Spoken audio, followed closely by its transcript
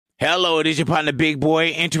Hello, it is your partner, Big Boy,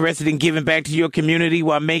 interested in giving back to your community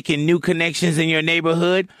while making new connections in your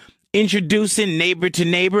neighborhood. Introducing Neighbor to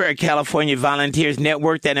Neighbor, a California volunteers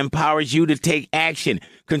network that empowers you to take action,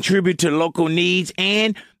 contribute to local needs,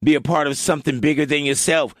 and be a part of something bigger than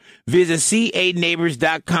yourself. Visit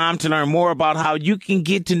ca-neighbors.com to learn more about how you can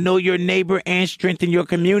get to know your neighbor and strengthen your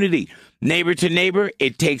community. Neighbor to Neighbor,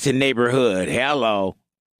 it takes a neighborhood. Hello.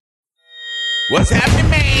 What's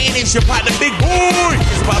happening, man? It's your partner, Big Boy.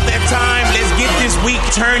 It's about that time. Let's get this week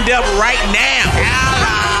turned up right now.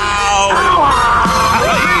 Hello.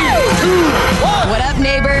 What up,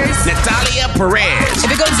 neighbors? Natalia Perez.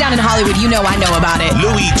 If it goes down in Hollywood, you know I know about it.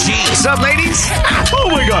 Louis G. What's up, ladies? Oh,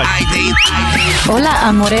 my God. ID. Hola,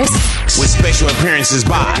 amores. With special appearances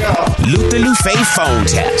by Luther Lufe Phone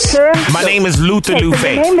Taps. Sir? My name is Luther Okay, Lufe. so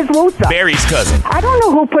your name is Luther. Barry's cousin. I don't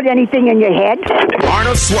know who put anything in your head.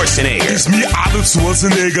 Arnold Schwarzenegger. It's me, Arnold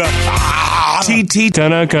Schwarzenegger. T.T.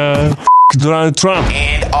 Tanaka. Donald Trump.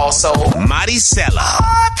 And also Maricela.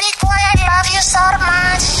 Oh, Big Boy, I love you so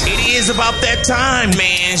much. It is about that time,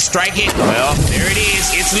 man. Strike it. Well, there it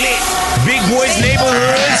is. It's lit. Big Boy's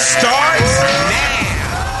Neighborhood starts now.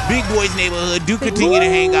 Big Boy's Neighborhood. Do continue to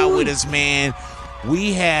hang out with us, man.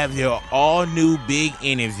 We have your all-new big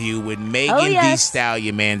interview with Megan Thee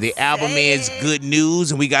Stallion, man. The album is Good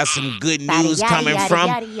News, and we got some good news coming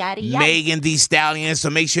from Megan Thee Stallion,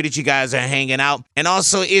 so make sure that you guys are hanging out. And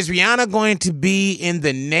also, is Rihanna going to be in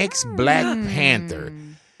the next Black Panther?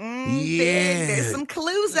 There's some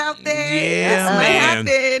clues out there. Yeah, That's man.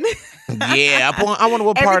 what happened. Yeah, I wonder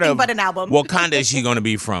what part Everything of but an album. Wakanda is she going to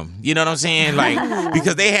be from? You know what I'm saying? Like,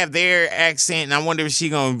 because they have their accent, and I wonder if she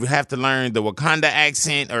going to have to learn the Wakanda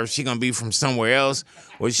accent, or if she going to be from somewhere else,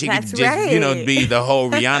 or she could That's just, you know, right. be the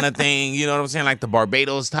whole Rihanna thing. You know what I'm saying? Like the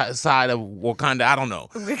Barbados side of Wakanda. I don't know,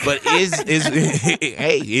 but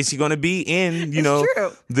is she going to be in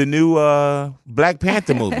true. the new Black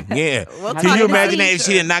Panther movie? Yeah. We'll Can talk you about imagine that if it.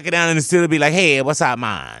 she didn't knock it down in the studio, be like, "Hey, what's up,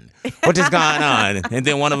 man? What is going on?" And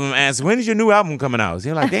then one of them asks, "When is your new album coming out?" So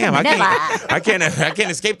you're like, "Damn, I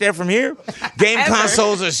can't escape that from here." Game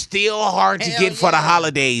consoles are still hard to get for the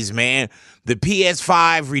holidays, man. The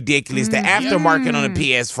PS5 ridiculous. The aftermarket on the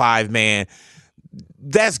PS5, man.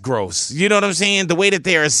 That's gross. You know what I'm saying? The way that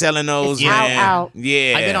they are selling those, It's man. out.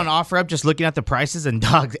 Yeah. I've been on OfferUp just looking at the prices, and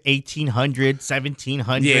dog, $1,800,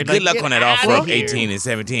 $1,700. Yeah, good luck get on that out offer of of here. 18 and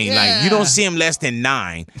 17. Like, you don't see them less than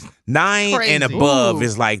 9. 9 and Crazy. above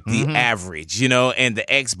is like the average, you know. And the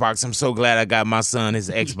Xbox, I'm so glad I got my son his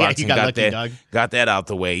Xbox you and got got lucky, that dog. got that out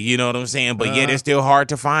the way. You know what I'm saying? But yeah, they're still hard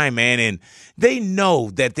to find, man. And they know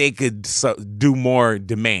that they could do more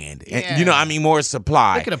demand. And, you know, I mean, more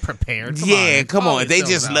supply. They could have prepared. Come on. They Always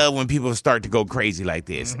just sells love when people start to go crazy like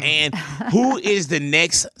this. And who is the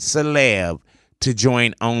next celeb to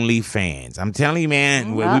join OnlyFans? I'm telling you,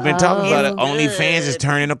 man, we've been talking about it. OnlyFans is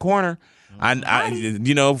turning a corner. I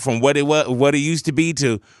you know, from what it used to be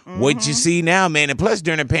to what you see now, man. And plus,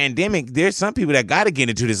 during the pandemic, there's some people that got to get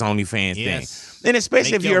into this OnlyFans thing. And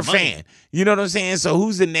especially Make if you're a your money. fan. You know what I'm saying? So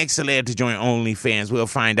who's the next celeb to join OnlyFans? We'll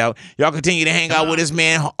find out. Y'all continue to hang out with us,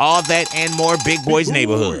 man. All that and more. Big Boy's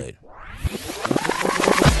Neighborhood.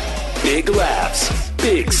 Big laughs,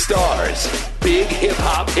 big stars, big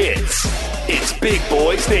hip-hop hits. It's Big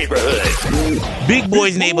Boy's Neighborhood. Big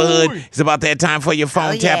Boy's Neighborhood. It's about that time for your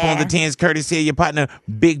phone tap on the 10s, courtesy of your partner,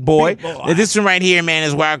 Big Boy. And this one right here, man,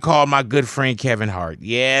 is where I call my good friend Kevin Hart.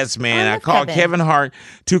 Yes, man. I called Kevin Hart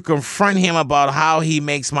to confront him about how he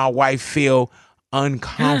makes my wife feel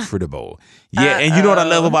uncomfortable. Yeah, and you know what I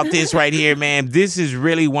love about this right here, man? This is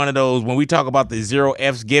really one of those, when we talk about the 0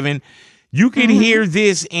 F's given, you can hear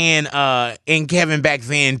this in Kevin back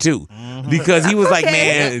then too, because he was like,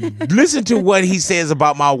 "Man, listen to what he says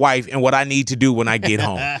about my wife and what I need to do when I get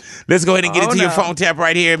home." Let's go ahead and get into your phone tap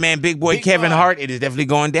right here, man. Big Boy Kevin Hart. It is definitely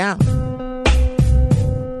going down. Got your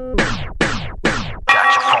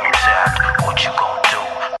phone tapped, what you gonna do?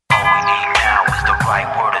 All we need now is the right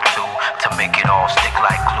word or two to make it all stick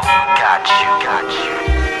like glue. Got you.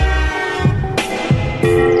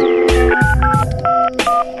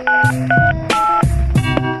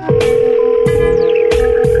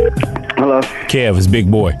 Hello. Kev, it's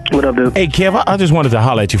Big Boy. What up, dude? Hey, Kev, I just wanted to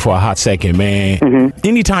holler at you for a hot second, man.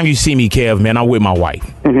 Anytime you see me, Kev, man, I'm with my wife.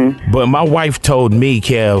 But my wife told me,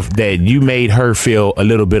 Kev, that you made her feel a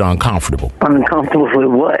little bit uncomfortable. Uncomfortable with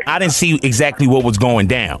what? I didn't see exactly what was going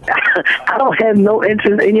down. I don't have no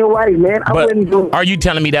interest in your wife, man. I But wouldn't do. are you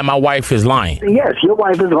telling me that my wife is lying? Yes, your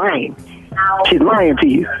wife is lying. She's lying to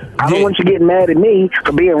you. I don't want you getting mad at me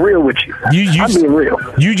for being real with you. I'm being real.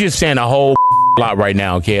 You just saying a whole lot right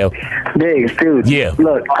now, Kev. Biggs, dude. Yeah.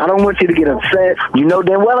 Look, I don't want you to get upset. You know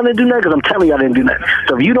damn well I didn't do nothing because I'm telling you I didn't do nothing.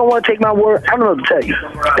 So if you don't want to take my word, I don't know what to tell you.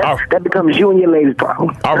 That becomes you and your lady's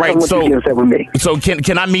problem. All right, so you get upset with me. So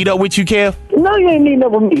can I meet up with you, Kev? No, you ain't meeting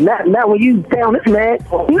up with me. Not when you down this man.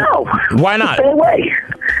 No. Why not? Stay away.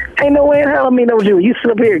 Ain't no way in hell I'm meeting up with you. You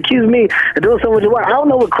sit up here accuse me of doing something with your wife. I don't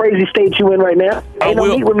know what crazy state you in right now. Ain't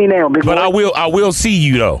no meet with me now, big boy. But I will see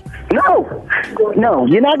you though. No,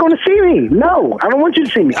 you're not going to see me. No, I don't want you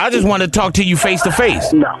to see me. I just want to talk to you face to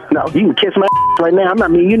face. No, you can kiss my right now. I'm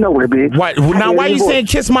not meeting you nowhere, bitch. Why are you saying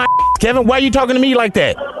kiss my Kevin? Why are you talking to me like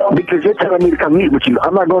that? Because you're telling me to come meet with you.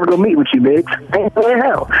 I'm not going to go meet with you, bitch. Ain't no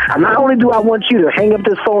hell. And not only do I want you to hang up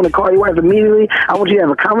this phone and call your wife immediately, I want you to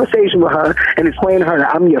have a conversation with her and explain to her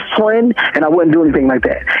that I'm your friend and I wouldn't do anything like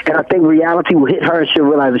that. And I think reality will hit her and she'll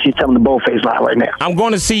realize that she's telling the bold-faced lie right now. I'm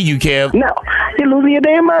going to see you, Kev. No, you're losing your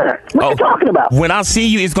damn mind. What you talking about? When I see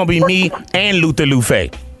you, it's going to be me and Luther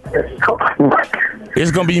Lufe.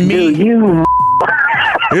 It's going to be me. Dude,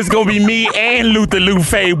 it's going to be me and Luther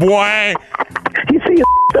Lufe, boy. You see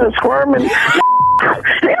your squirming? Ain't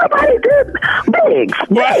nobody did. Biggs.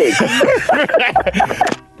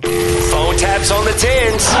 Phone taps on the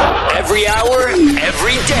tens. Every hour,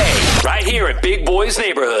 every day. Right here at Big Boy's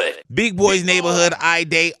Neighborhood. Big Boy's Neighborhood,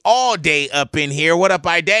 I-Day, all day up in here. What up,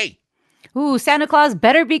 I-Day? Ooh, Santa Claus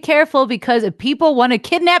better be careful because people want to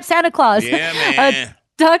kidnap Santa Claus. Yeah, man.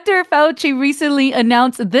 Dr. Fauci recently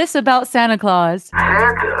announced this about Santa Claus.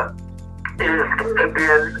 Santa is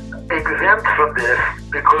been exempt from this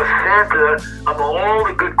because Santa, among all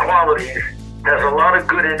the good qualities, has a lot of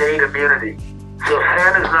good innate immunity. So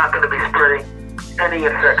Santa's not going to be spreading any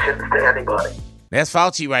infections to anybody. That's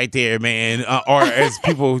Fauci right there, man. Or as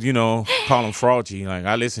people, call him Frauci. Like,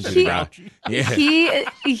 I listen to the guy. Yeah.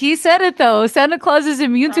 He said it, though. Santa Claus is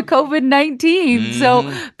immune to COVID-19. Mm-hmm.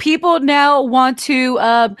 So people now want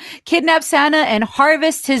to kidnap Santa and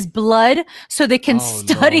harvest his blood so they can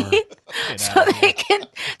study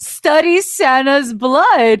Santa's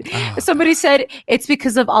blood. Somebody said it's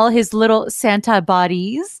because of all his little Santa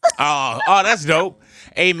bodies. Oh, that's dope.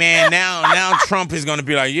 Hey, man, now Trump is going to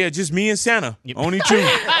be like, yeah, just me and Santa. Only two.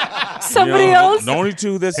 Somebody else. The only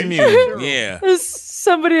two that's immune. Yeah.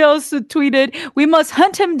 Somebody else tweeted, we must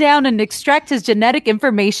hunt him down and extract his genetic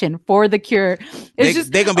information for the cure. They're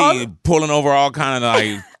going to be pulling over all kind of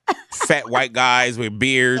like fat white guys with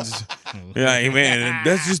beards. Yeah, man,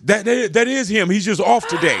 that's just that is him. He's just off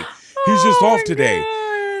today. God.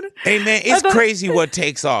 Hey, man, it's crazy what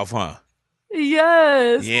takes off, huh?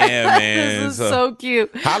 Yes. Yeah, man. This is so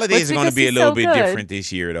cute. Holidays are going to be a little bit different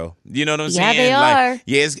this year, though. You know what I'm saying? They are.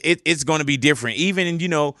 Yeah, it's going to be different. Even,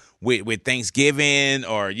 with Thanksgiving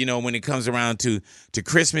or, when it comes around to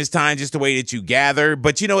Christmas time, just the way that you gather.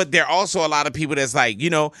 But you know what? There are also a lot of people that's like,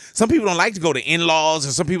 some people don't like to go to in-laws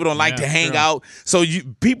or some people don't like to hang out. So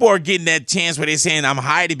people are getting that chance where they're saying, I'm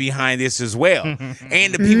hiding behind this as well.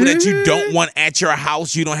 And the people that you don't want at your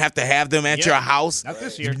house, you don't have to have them at your house. Not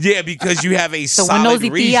this year. Yeah, because you have a solid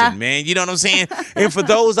reason, man. You know what I'm saying? And for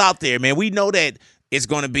those out there, man, we know that it's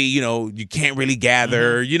going to be, you can't really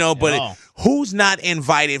gather, but who's not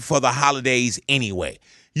invited for the holidays anyway?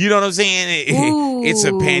 You know what I'm saying? It's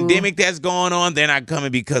a pandemic that's going on. They're not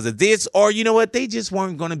coming because of this. Or you know what? They just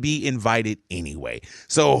weren't going to be invited anyway.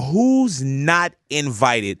 So who's not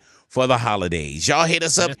invited for the holidays? Y'all hit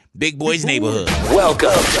us up, Big Boy's Neighborhood.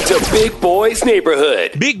 Welcome to Big Boy's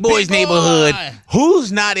Neighborhood. Big Boy's Neighborhood.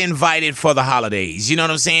 Who's not invited for the holidays? You know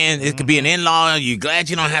what I'm saying? It could be an in-law. You're glad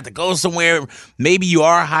you don't have to go somewhere. Maybe you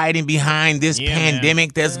are hiding behind this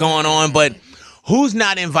pandemic that's going on, but who's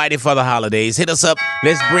not invited for the holidays? Hit us up.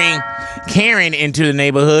 Let's bring Karen into the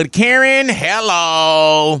neighborhood. Karen,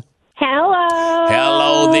 hello. Hello.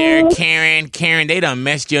 Hello there, Karen. Karen, they done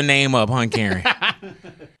messed your name up, huh, Karen?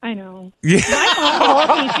 I know. Yeah. My mom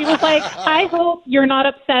called me. She was like, I hope you're not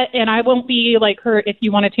upset and I won't be like hurt if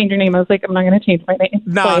you want to change your name. I was like, I'm not going to change my name.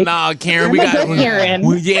 No, Karen. We got Karen.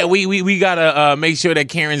 We got to make sure that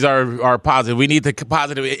Karens are positive. We need the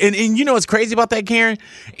positive. And you know what's crazy about that, Karen,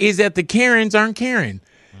 is that the Karens aren't Karen.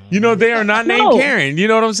 They are not named Karen. You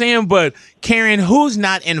know what I'm saying? But Karen, who's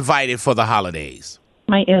not invited for the holidays?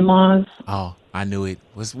 My in-laws. Oh, I knew it.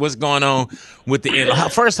 What's going on with the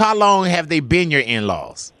in-laws? First, how long have they been your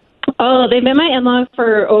in-laws? Oh, they've been my in-laws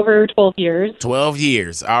for over 12 years. 12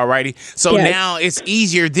 years. All righty. So now it's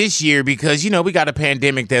easier this year because, we got a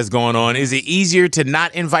pandemic that's going on. Is it easier to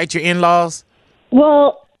not invite your in-laws?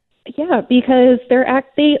 Well, yeah, because at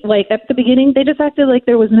the beginning, they just acted like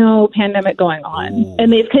there was no pandemic going on. Ooh.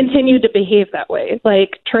 And they've continued to behave that way.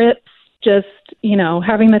 Like trips, just,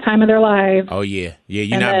 having the time of their lives. Oh yeah, yeah. And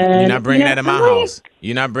You're not bringing that in my I'm like, house.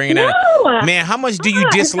 You're not bringing that. Man, how much do you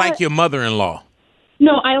dislike your mother-in-law?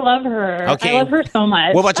 No, I love her. Okay. I love her so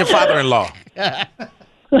much. What about your father-in-law?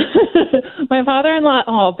 My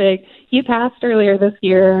father-in-law, big. He passed earlier this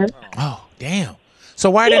year. Oh, damn. So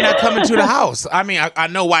why are they not coming to the house? I mean, I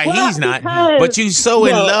know why he's not, but you so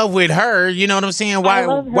in love with her. You know what I'm saying? Why you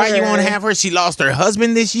want to have her? She lost her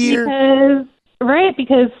husband this year?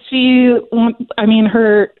 Because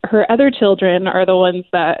her other children are the ones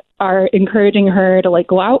that are encouraging her to like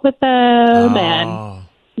go out with them and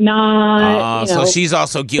not. So she's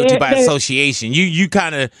also guilty by association. You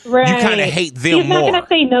kind of hate them She's not more. going to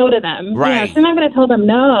say no to them. Right. Yeah, she's not going to tell them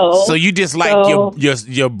no. So you just like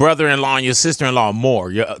your brother-in-law and your sister-in-law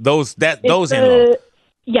more. Those in-laws.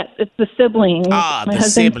 Yes, it's the siblings. My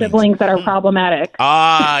husband's siblings that are problematic.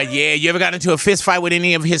 Yeah. You ever got into a fist fight with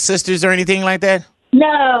any of his sisters or anything like that?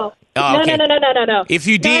 No. Oh, okay. No. If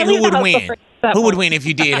you did, who would win? Who would win if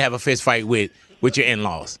you did have a fist fight with your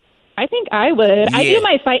in-laws? I think I would. Yeah. I do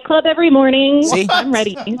my fight club every morning. See? I'm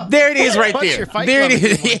ready. There it is right there. There it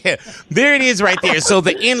is. Yeah. There it is right there. So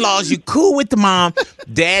the in-laws, you cool with the mom.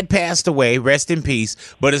 Dad passed away. Rest in peace.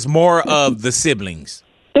 But it's more of the siblings.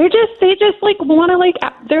 They just like want to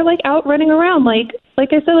they're like out running around like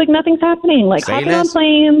I said, like nothing's happening. Like hopping on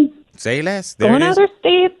planes. Say less. There Going it is. other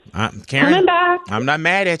states. Karen, coming back. I'm not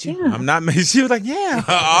mad at you. Yeah. I'm not. She was like, yeah.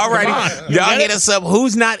 All righty. Y'all hit us up.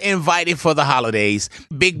 Who's not invited for the holidays?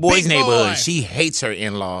 Big Boy's Neighborhood. She hates her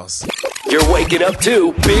in-laws. You're waking up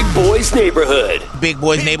to Big Boy's Neighborhood. Big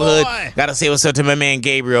Boy's Neighborhood. Gotta say what's up to my man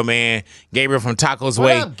Gabriel, man. Gabriel from Tacos What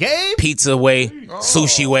Way, up, Gabe? Pizza Way,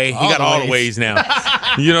 Sushi Way. He got all the ways now.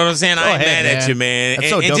 You know what I'm saying? I ain't mad at you, man. That's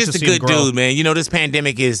so and dope just to a see him good grow. dude, man. You know, this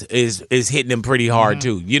pandemic is hitting them pretty hard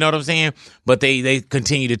too. You know what I'm saying? But they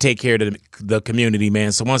continue to take care of the community,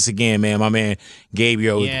 man. So once again, man, my man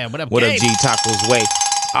Gabriel. Yeah, what up, What Gabe? up, G Tacos Way?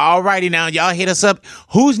 All righty now, y'all hit us up.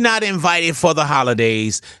 Who's not invited for the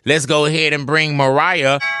holidays? Let's go ahead and bring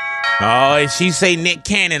Mariah. Oh, if she say Nick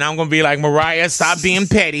Cannon, I'm going to be like, Mariah, stop being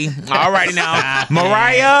petty. All righty now.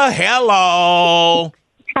 Mariah, hello.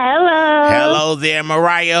 Hello. Hello there,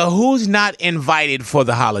 Mariah. Who's not invited for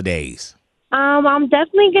the holidays? I'm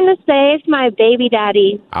definitely going to say it's my baby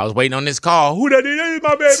daddy. I was waiting on this call. Who that is?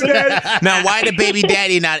 My baby daddy. Now, why the baby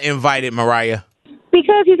daddy not invited, Mariah?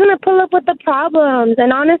 Because he's going to pull up with the problems.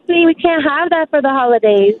 And honestly, we can't have that for the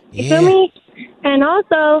holidays. You feel me? And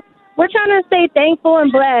also, we're trying to stay thankful and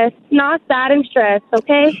blessed, not sad and stressed,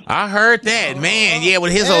 okay? I heard that. Man, yeah,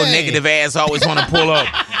 with his old negative ass always want to pull up.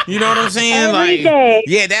 You know what I'm saying? Every day.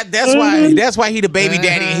 Yeah, that's why he the baby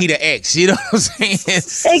daddy and he the ex. You know what I'm saying?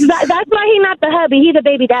 Exactly. That's why he's not the hubby. He's the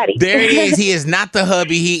baby daddy. There it is. He is not the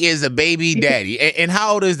hubby. He is a baby daddy. And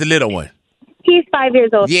how old is the little one? He's 5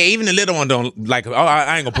 years old. Yeah, even the little one don't like. Oh,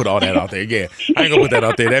 I ain't gonna put all that out there. Yeah, I ain't gonna put that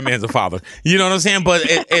out there. That man's a father. You know what I'm saying? But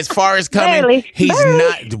as far as coming, he's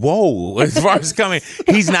not. Whoa. As far as coming,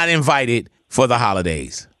 he's not invited for the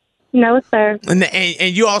holidays. No, sir.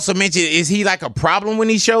 And you also mentioned, is he like a problem when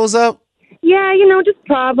he shows up? Yeah, just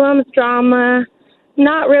problems, drama.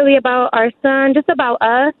 Not really about our son, just about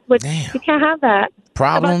us. Which we can't have that.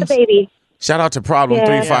 Problems? About the baby. Shout out to Problem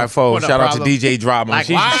 354. What up, Shout out to Problem? DJ Drama. Like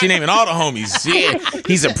she what? naming all the homies. Yeah,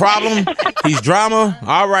 he's a problem. He's drama.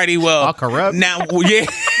 All righty, well. All corrupt. Now, yeah.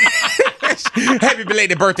 Happy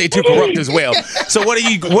belated birthday to Corrupt as well. So what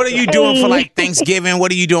are you doing for like Thanksgiving?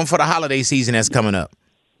 What are you doing for the holiday season that's coming up?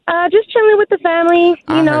 Just chilling with the family,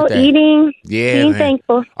 I heard that. eating, Yeah, being man.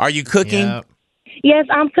 thankful. Are you cooking? Yeah. Yes,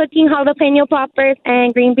 I'm cooking jalapeno poppers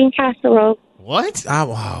and green bean casserole. What?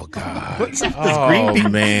 Oh God. What's up with Oh green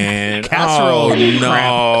bean man. casserole? Oh,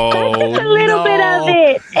 no. Just a little bit of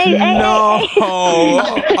it. Hey, No.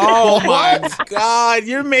 Oh my What? God.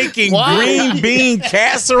 You're making Why? green bean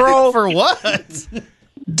casserole? For what?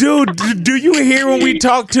 Dude, do you hear when we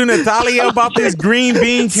talked to Natalia about this green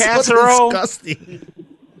bean casserole? So disgusting.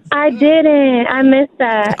 I didn't. I missed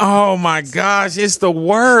that. Oh my gosh, it's the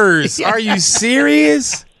worst. Are you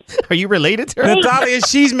serious? Are you related to her? Natalia,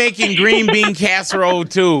 she's making green bean casserole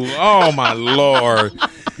too. Oh my Lord.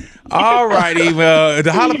 All righty, well, the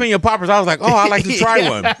jalapeno poppers, I was like, oh, I like to try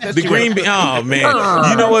one. The green bean, oh man.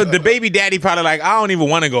 You know what? The baby daddy probably like, I don't even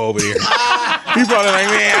want to go over there. He's probably like,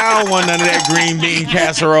 man, I don't want none of that green bean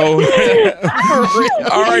casserole.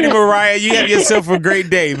 All righty, Mariah, you have yourself a great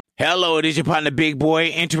day. Hello, it is your partner, Big Boy,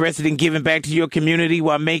 interested in giving back to your community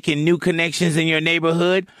while making new connections in your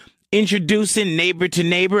neighborhood. Introducing Neighbor to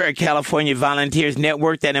Neighbor, a California volunteers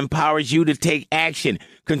network that empowers you to take action,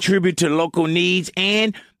 contribute to local needs,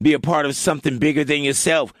 and be a part of something bigger than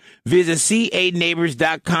yourself. Visit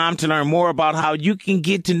c8neighbors.com to learn more about how you can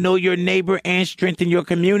get to know your neighbor and strengthen your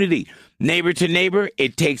community. Neighbor to Neighbor,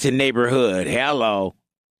 it takes a neighborhood. Hello.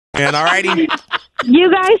 And all righty.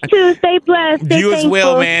 You guys too. Stay blessed. Stay You as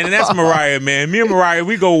well, thankful. man. And that's Mariah, man. Me and Mariah,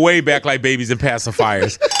 we go way back like babies and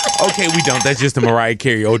pacifiers. Okay, we don't. That's just the Mariah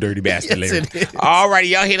Carey, old dirty bastard lyric. All righty,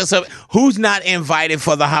 y'all hit us up. Who's not invited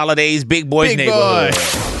for the holidays? Big Boy's Neighborhood.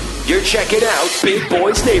 You're checking out Big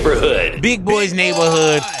Boy's Neighborhood. Big Boy's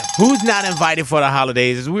Neighborhood. Who's not invited for the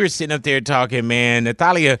holidays? As we were sitting up there talking, man,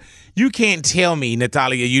 Natalia, you can't tell me,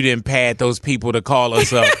 Natalia, you didn't pad those people to call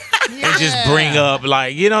us up. And just bring up,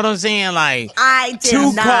 like, you know what I'm saying? Like, I did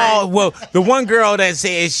two not. calls. Well, the one girl that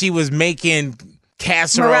said she was making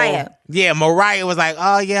casserole. Mariah. Yeah, Mariah was like,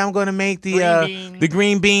 oh, yeah, I'm going to make the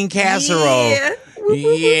green bean casserole. Yeah.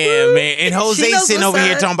 Yeah, man. And Jose knows sitting over what's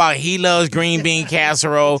here up. talking about he loves green bean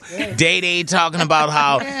casserole. Day talking about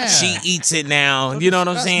how she eats it now. You know what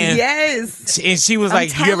I'm saying? Yes. And she was I'm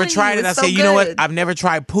like, you ever telling tried you, it? I it's said, so you know what? good. I've never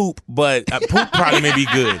tried poop, but poop probably may be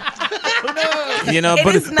good. You know, It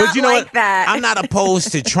but is not you know like what? that. I'm not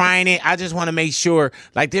opposed to trying it. I just want to make sure.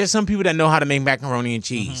 Like, there's some people that know how to make macaroni and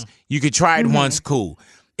cheese. You could try it once, cool.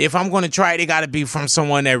 If I'm going to try it, it got to be from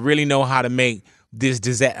someone that really know how to make this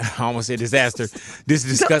disaster. I almost said disaster. This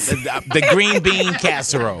disgusting. The green bean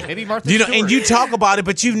casserole. Maybe Martha You know, Stewart. and you talk about it,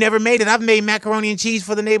 but you've never made it. I've made macaroni and cheese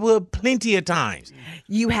for the neighborhood plenty of times.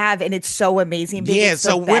 You have, and it's so amazing. Babe. Yeah, It's so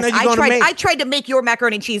the when best. are you gonna make- I tried to make your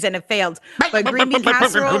macaroni and cheese and it failed. But green bean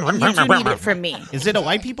casserole, you do need it from me. Is it a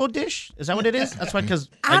white people dish? Is that what it is? That's why, because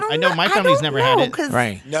I don't I know know. my I family's don't never know, had it. 'cause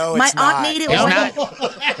Right. No, my it's aunt not. made it.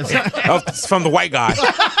 It's not. Oh, it's from the white guy.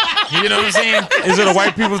 You know what I'm saying? Is it a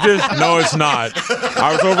white people's dish? No, it's not.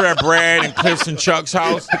 I was over at Brad and Cliff's and Chuck's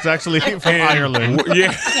house. It's actually from Ireland.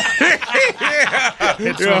 Yeah.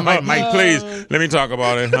 It's Yeah, from my- Mike, please let me talk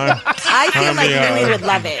about it. I feel I'm like the, Louie would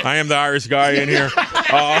love it. I am the Irish guy in here.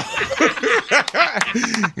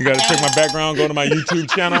 You got to check my background. Go to my YouTube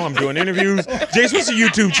channel. I'm doing interviews. Jace, what's your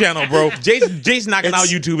YouTube channel, bro? Jace knocking out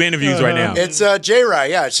YouTube interviews right now. It's J Rye.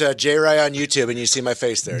 Yeah, it's J Rye on YouTube, and you see my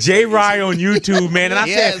face there. J Rye on YouTube, man. And I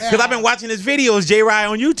Yes. said, because I've been watching his videos, J Rye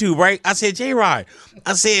on YouTube, right? I said, J Rye.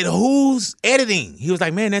 I said, who's editing? He was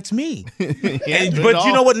like, man, that's me. But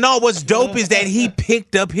you know what? No, what's dope is that he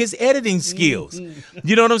picked up his editing skills.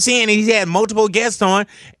 You know what I'm saying? And he's had multiple guests on,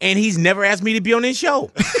 and he's never asked me to be on his show.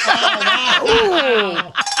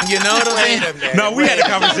 You know what I'm saying? Wait a minute, No, we had a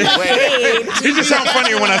conversation. Wait a minute. It just sounds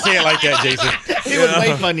funnier when I say it like that, Jason. It was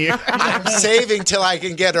way funnier. I'm saving till I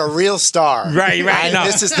can get a real star. Right. No,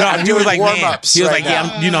 This is no, I'm he doing was like, man, warm-ups he was right like,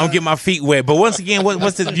 yeah, now. I'm getting my feet wet. But once again,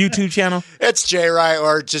 what's the YouTube channel? It's J Rye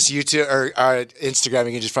or just YouTube or Instagram.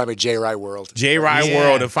 You can just find me J Rye World. J Rye Yeah,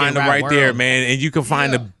 World, and find them J-Rye right there, World. man. And you can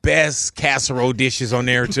find the best casserole dishes on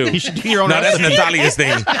there too. You should do your own No, that's recipe. Natalia's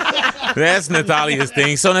thing. That's Natalia's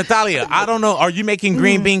thing. So Natalia, I don't know. Are you making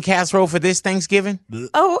green bean casserole for this Thanksgiving?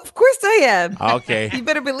 Oh, of course I am. Okay. You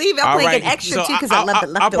better believe I'm All playing right. an extra So too because I love the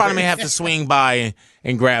leftovers. I'll probably have to swing by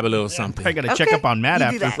and grab a little something. I got to check Okay, up on Matt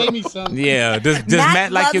you do after. that. Yeah. Does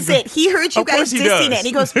Matt like your loves it. He heard you Of course guys he dissing does. it, and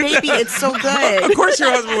he goes, "Baby, it's so good." Of course your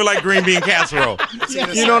husband would like green bean casserole.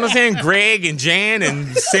 You know what I'm saying? Greg and Jan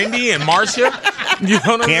and Cindy and Marcia. You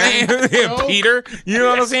know what I'm saying? And Peter. You know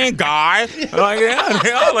what I'm saying? Guy. Like,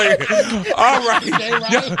 yeah, like, all right.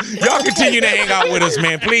 Y'all continue to hang out with us,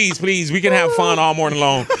 man. Please. We can have fun all morning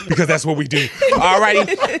long because that's what we do. All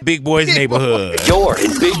righty. Big Boy's Neighborhood. You're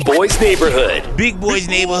in Big Boy's Neighborhood. Big Boy's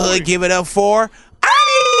Neighborhood. Give it up for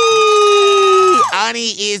Ani. Ani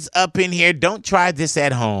is up in here. Don't try this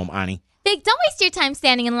at home, Ani. Big, don't waste your time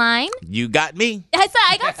standing in line. You got me.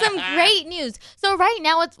 I got some great news. So right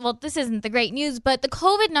now, this isn't the great news, but the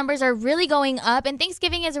COVID numbers are really going up, and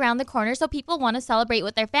Thanksgiving is around the corner, so people want to celebrate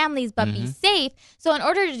with their families, but be safe. So in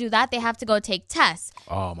order to do that, they have to go take tests.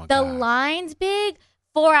 Oh, my The God. line's big.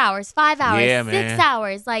 4 hours, 5 hours, Yeah, 6 man.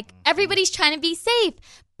 hours. Like, everybody's trying to be safe.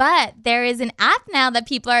 But there is an app now that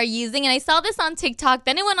people are using, and I saw this on TikTok,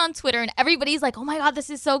 then it went on Twitter, and everybody's like, oh my God, this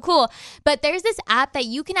is so cool. But there's this app that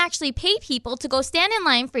you can actually pay people to go stand in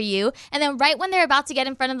line for you, and then right when they're about to get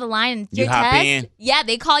in front of the line and You your hop test, in. yeah,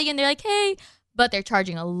 they call you and they're like, hey, but they're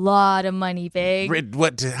charging a lot of money, big.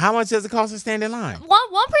 How much does it cost to stand in line?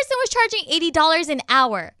 One person was charging $80 an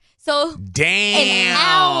hour. So Damn. an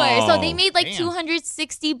hour. So they made like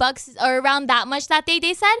 $260 or around that much that day,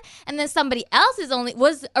 they said. And then somebody else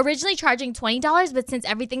was originally charging $20, but since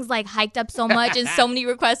everything's like hiked up so much and so many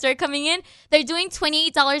requests are coming in, they're doing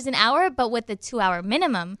 $28 an hour, but with the 2-hour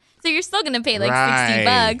minimum. So you're still going to pay like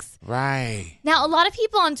 $60. Right. Now, a lot of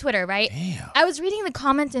people on Twitter, right? Damn. I was reading the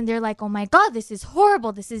comments and they're like, oh my God, this is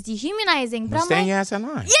horrible. This is dehumanizing. But I'm Stand like, your ass in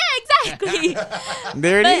line. yeah, exactly.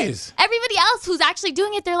 There it is. Everybody else who's actually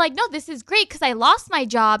doing it, they're like, no, this is great because I lost my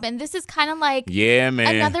job. And this is kind of like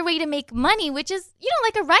another way to make money, which is,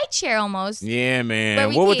 like a ride share almost. Yeah,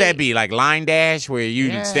 man. What would that be? Like Line Dash, where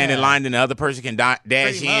you stand in line and the other person can dash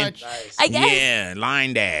Pretty in? much. Nice. I guess. Yeah,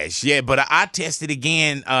 Line Dash. Yeah, but I tested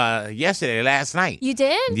again last night. You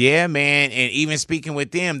did? Yeah, man. And even speaking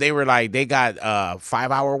with them, they were like, they got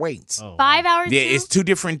 5-hour waits. 5 hours? Yeah, too? it's 2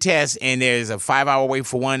 different tests, and there's a 5-hour wait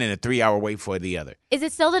for one and a 3-hour wait for the other. Is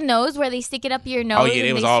it still the nose where they stick it up your nose? Oh, yeah,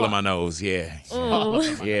 it was all in my nose. Yeah. Ooh.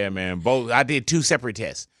 Yeah, man. Both. I did 2 separate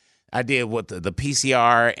tests. I did the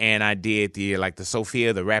PCR, and I did the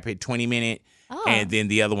Sophia, the rapid 20-minute. Oh. And then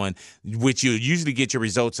the other one, which you usually get your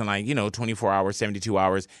results in 24 hours, 72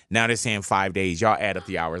 hours. Now they're saying 5 days. Y'all add up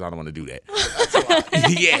the hours. I don't want to do that.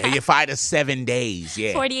 Yeah, 5 to 7 days.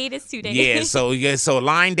 Yeah, 48 is 2 days. So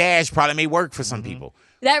Line Dash probably may work for some people.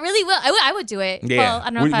 That really will. I would do it. Yeah. Well,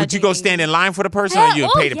 I don't know if Would you go stand in line for the person, or you'd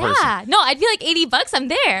pay the person? No, I'd be like $80. I'm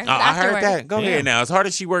there. I heard that. Go ahead now. As hard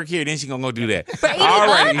as she work here, then she gonna go do that. For $80? All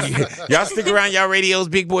right, y'all stick around. Y'all radios,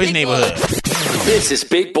 Big Boy's Neighborhood. This is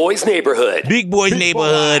Big Boy's Neighborhood. Big Boy's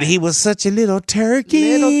Neighborhood. He was such a little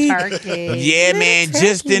turkey. Yeah, man.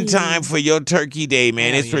 Just in time for your turkey day,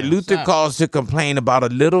 man. It's for Luther calls to complain about a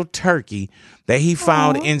little turkey that he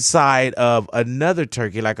found inside of another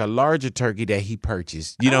turkey, like a larger turkey that he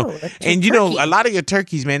purchased. A lot of your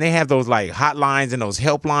turkeys, man, they have those like hotlines and those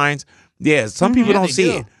helplines. Yeah, some people don't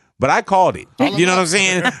see it. But I called it. You know what I'm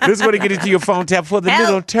saying? This is where to get into your phone tap for the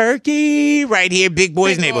little turkey right here, Big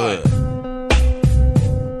Boy's Neighborhood.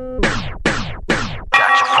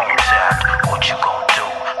 Got your phone tapped, what you gon' do?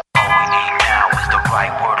 All we need now is the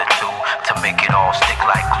right word or two to make it all stick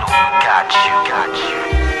like glue. Got you.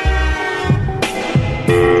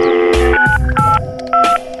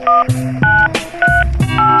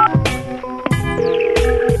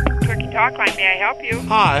 Talkline, may I help you?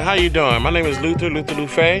 Hi, how you doing? My name is Luther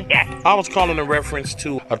Lufay. Yes. I was calling in reference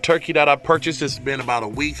to a turkey that I purchased. It's been about a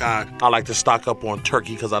week. I like to stock up on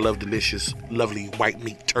turkey because I love delicious, lovely white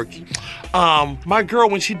meat turkey. My girl,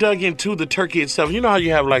 when she dug into the turkey itself, you know how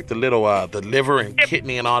you have like the little, the liver and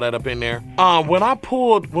kidney and all that up in there?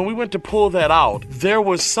 When we went to pull that out, there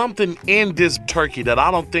was something in this turkey that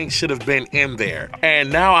I don't think should have been in there.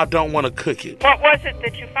 And now I don't want to cook it. What was it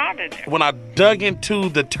that you found in there? When I dug into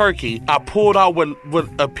the turkey, I pulled out what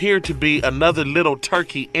appeared to be another little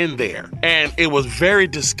turkey in there. And it was very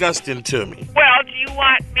disgusting to me. Well, do you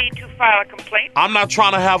want me to file a complaint? I'm not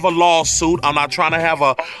trying to have a lawsuit. I'm not trying to have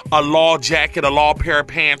a law jacket, a law pair of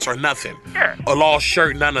pants, or nothing. Sure. A law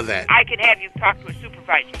shirt, none of that. I can have you talk to a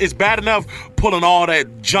supervisor. It's bad enough pulling all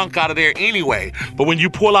that junk out of there anyway. But when you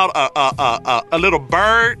pull out a little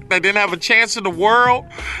bird that didn't have a chance in the world,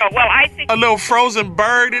 I think a little frozen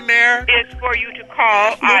bird in there, is for you to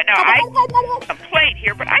call. Now, I have a complaint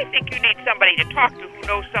here, but I think you need somebody to talk to who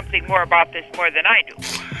knows something more about this more than I do.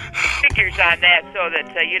 Figures on that so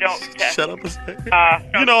that you don't... Shut up a second.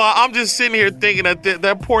 I'm just sitting here thinking that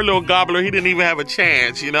that poor little gobbler, he didn't even have a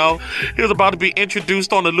chance, He was about to be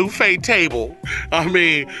introduced on the Lufay table. I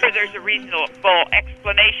mean... There's a reasonable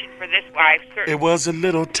explanation for this, wife. It was a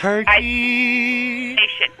little turkey.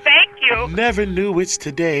 Thank you. Never knew its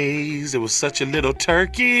todays. It was such a little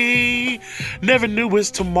turkey. Never knew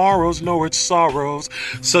its tomorrows nor its sorrows.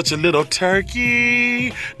 Such a little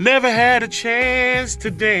turkey. Never had a chance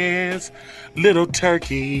to dance. Little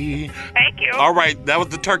turkey. Thank you. All right, that was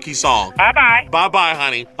the turkey song. Bye-bye. Bye-bye,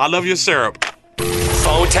 honey. I love your syrup.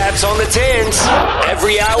 Phone taps on the tins.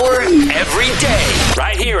 Every hour, every day.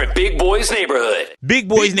 Right here at Big Boy's Neighborhood. Big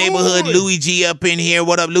Boy's Neighborhood. Louis G up in here.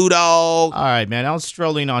 What up, Lou Dog? All right, man. I was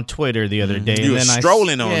strolling on Twitter the other day. You were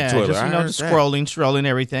strolling on Twitter. Just scrolling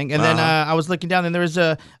everything. And then I was looking down, and there was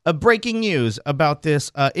a breaking news about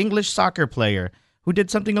this English soccer player who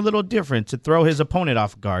did something a little different to throw his opponent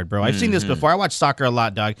off guard, bro. I've seen this before. I watch soccer a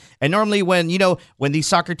lot, dog. And normally when these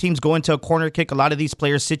soccer teams go into a corner kick, a lot of these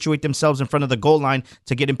players situate themselves in front of the goal line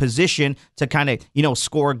to get in position to kind of,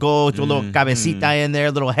 score a goal, do a little cabecita in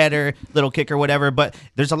there, little header, little kick or whatever. But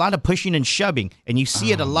there's a lot of pushing and shoving, and you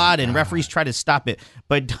see it a lot, and referees try to stop it.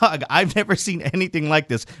 But, dog, I've never seen anything like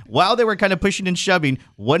this. While they were kind of pushing and shoving,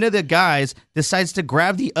 one of the guys decides to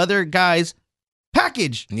grab the other guy's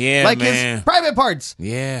package. Yeah, like man. his private parts.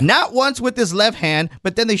 Yeah. Not once with his left hand,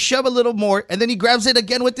 but then they shove a little more, and then he grabs it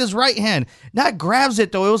again with his right hand. Not grabs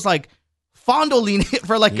it, though. It was like fondling it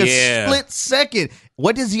for like a split second.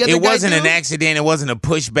 What does the other guy do? It wasn't an accident. It wasn't a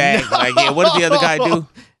pushback. No. Like, yeah, what did the other guy do?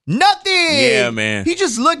 Nothing. Yeah, man. He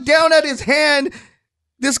just looked down at his hand.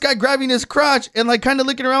 This guy grabbing his crotch and like kind of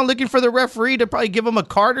looking around, looking for the referee to probably give him a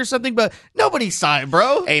card or something, but nobody saw it,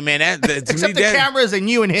 bro. Hey, man, except the cameras and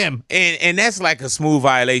you and him. And that's like a smooth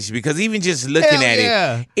violation because even just looking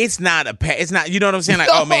at it, it's not. You know what I'm saying? Like,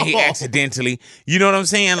 oh man, he accidentally. You know what I'm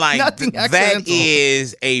saying? Like Nothing that accidental.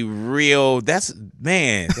 is a real. That's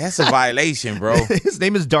a violation, bro. His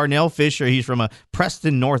name is Darnell Fisher. He's from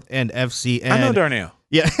Preston North End FC. And I know Darnell.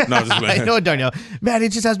 Yeah, No, just I know Darnell. Man,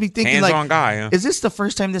 it just has me thinking, Hands-on like, guy, huh? is this the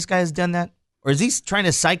first time this guy has done that? Or is he trying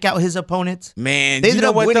to psych out his opponents? Man, They you ended know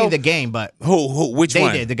up what, winning though? the game, but Which they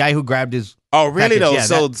one? did. The guy who grabbed his Oh, really package, though?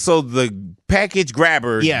 yeah, So the package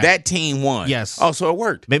grabber, Yeah. that team won. Yes. Oh, so it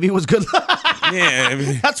worked. Maybe it was good luck.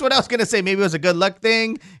 Yeah. That's what I was going to say. Maybe it was a good luck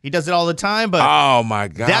thing. He does it all the time, but Oh my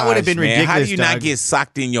god, that would have been ridiculous. How do you not Doug. get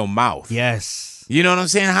socked in your mouth? Yes. You know what I'm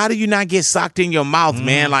saying? How do you not get socked in your mouth,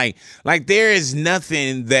 man? Like there is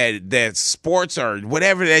nothing that sports or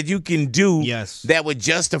whatever that you can do that would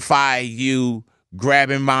justify you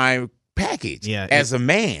grabbing my package as a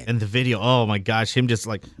man. And the video, oh my gosh, him just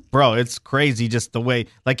like, bro, it's crazy just the way,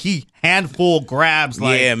 like he handful grabs.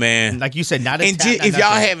 Like, yeah, man. Like you said, not a and tap, not if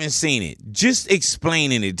y'all nothing. haven't seen it, just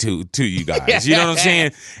explaining it to you guys. You know what I'm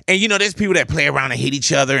saying? And you know, there's people that play around and hit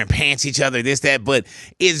each other and pants each other, this, that. But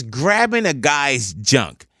is grabbing a guy's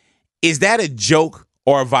junk, is that a joke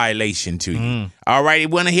or a violation to you? All right,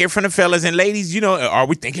 we want to hear from the fellas and ladies. You know, are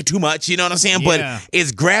we thinking too much? You know what I'm saying? Yeah. But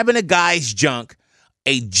is grabbing a guy's junk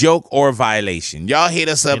a joke or a violation? Y'all hit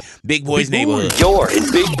us up, Big Boys Neighborhood. You're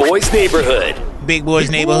in Big Boys Neighborhood. Big Boys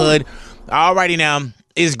Neighborhood. Alrighty now,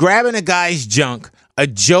 is grabbing a guy's junk a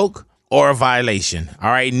joke or a violation? All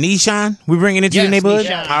right, Nishan, we bringing it to the neighborhood?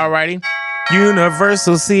 Nishan. Alrighty.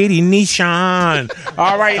 Universal City, Nishan.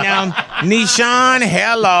 Alrighty now, Nishan,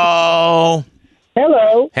 hello.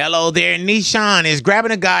 Hello. Hello there, Nishan. Is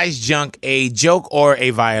grabbing a guy's junk a joke or a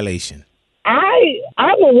violation?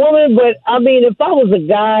 I'm a woman, but I mean, if I was a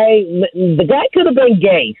guy, the guy could have been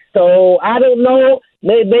gay. So I don't know.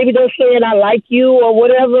 Maybe they're saying I like you or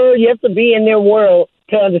whatever. You have to be in their world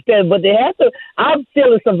to understand. But they have to. I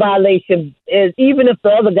feel it's a violation, even if the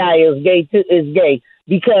other guy is gay,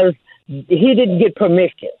 because he didn't get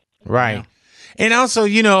permission. Right. And also,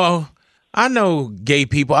 you know, I know gay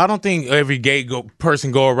people. I don't think every gay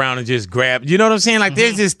person go around and just grab. You know what I'm saying? Like,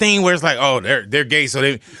 there's this thing where it's like, oh, they're gay, so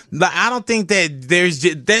they. Like, I don't think that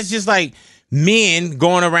that's just like men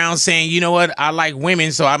going around saying, you know what, I like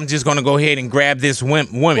women, so I'm just going to go ahead and grab this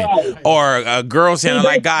woman, Right. or a girl saying I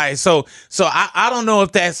like guys. So I don't know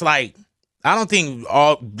if that's like. I don't think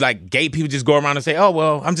all like gay people just go around and say, "Oh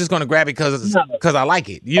well, I'm just going to grab it because I like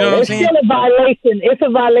it." You know what I'm saying? It's still a violation. It's a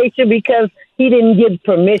violation because he didn't get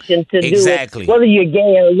permission to do it. Whether you're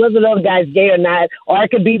gay or whether the other guy's gay or not, or it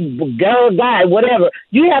could be girl, guy, whatever.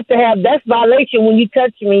 You have to have that's violation when you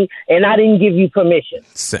touch me and I didn't give you permission.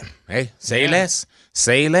 Hey, say less.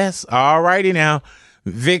 Say less. All righty now,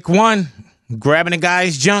 Vic 1. Grabbing a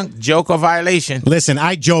guy's junk, joke or violation? Listen,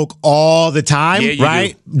 I joke all the time, Yeah, you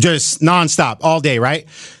right? Just nonstop, all day, right?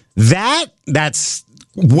 That's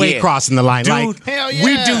way crossing the line. Dude, like, hell yeah.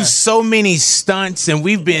 we do so many stunts, and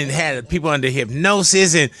we've had people under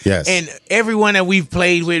hypnosis, and everyone that we've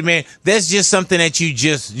played with, man, that's just something that you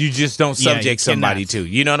just don't subject somebody to.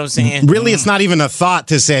 You know what I'm saying? Really, it's not even a thought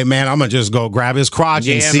to say, man, I'm gonna just go grab his crotch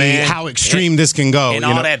and see how extreme this can go. And you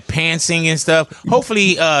all know? that pantsing and stuff.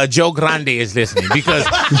 Hopefully, Joe Grande is listening, because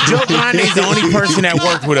Joe Grande is the only person that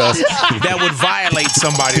worked with us that would violate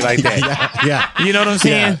somebody like that. Yeah. You know what I'm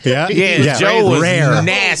saying? Yeah. Joe was rare.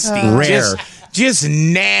 nasty. Rare. Just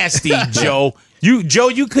nasty, Joe. Joe,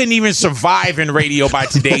 you couldn't even survive in radio by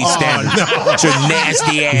today's standards. Your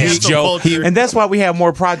nasty ass, Joe. And that's why we have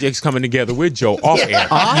more projects coming together with Joe off air.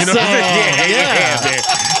 Awesome. You know what I'm saying?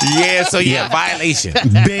 Yeah, so violation.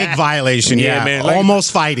 Big violation, man.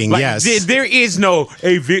 Almost fighting, yes. There is no,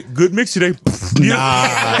 hey, Vic, good mix today. Nah,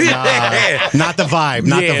 not the vibe,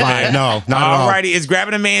 not the vibe. No, not at all. Alrighty, is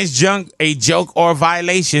grabbing a man's junk a joke or a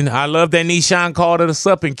violation? I love that Nishan called us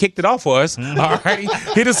up and kicked it off for us.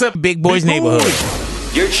 Alrighty, hit us up, Big Boys Neighborhood.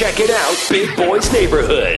 You're checking out Big Boys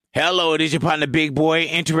Neighborhood. Hello, it is your partner, Big Boy,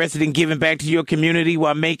 interested in giving back to your community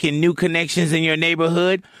while making new connections in your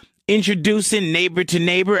neighborhood. Introducing Neighbor to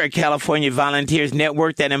Neighbor, a California volunteers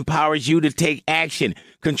network that empowers you to take action,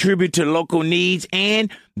 contribute to local needs, and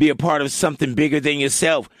Be a part of something bigger than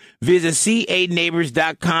yourself. Visit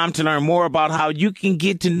c8neighbors.com to learn more about how you can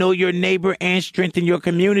get to know your neighbor and strengthen your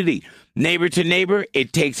community. Neighbor to neighbor,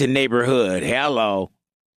 it takes a neighborhood. Hello.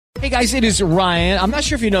 Hey guys, it is Ryan. I'm not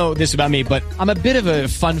sure if you know this about me, but I'm a bit of a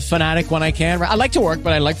fun fanatic when I can. I like to work,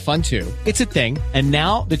 but I like fun too. It's a thing. And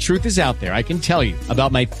now the truth is out there. I can tell you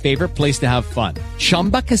about my favorite place to have fun.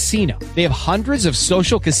 Chumba Casino. They have hundreds of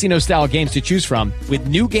social casino style games to choose from with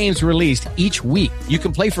new games released each week. You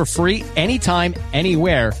can play for free anytime,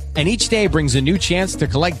 anywhere. And each day brings a new chance to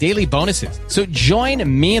collect daily bonuses. So join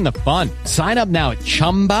me in the fun. Sign up now at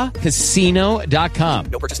ChumbaCasino.com.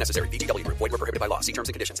 No purchase necessary. VGW. Void where prohibited by law. See terms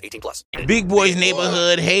and conditions. 18+. Big Boys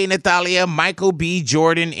Neighborhood. Hey, Natalia. Michael B.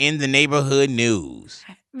 Jordan in the neighborhood news.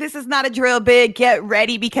 This is not a drill, Big. Get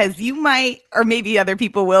ready because you might, or maybe other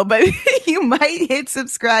people will, but you might hit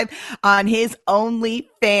subscribe on his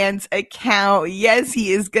OnlyFans account. Yes,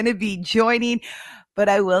 he is going to be joining. But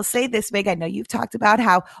I will say this, Big. I know you've talked about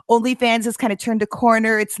how OnlyFans has kind of turned a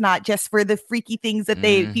corner. It's not just for the freaky things that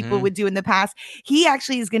people would do in the past. He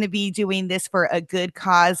actually is going to be doing this for a good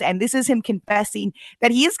cause. And this is him confessing that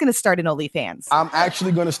he is going to start an OnlyFans. I'm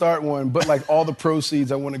actually going to start one, but like all the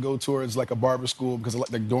proceeds I want to go towards like a barber school because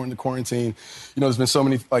like during the quarantine, there's been so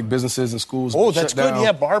many like businesses and schools. Oh, that's good. Down.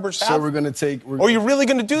 Yeah, barbers. So we're going to take. Oh, you're really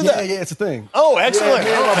going to do that? Yeah, it's a thing. Oh, excellent.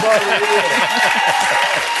 Yeah, my barber,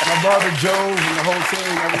 my barber Jones and the whole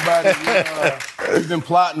team, everybody, we've been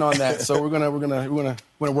plotting on that. So we're gonna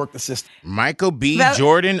work the system. Michael B.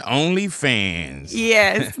 Jordan OnlyFans.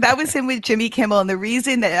 Yes, that was him with Jimmy Kimmel. And the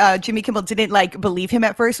reason that Jimmy Kimmel didn't believe him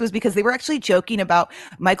at first was because they were actually joking about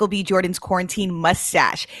Michael B. Jordan's quarantine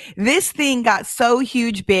mustache. This thing got so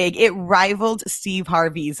huge, Big, it rivaled Steve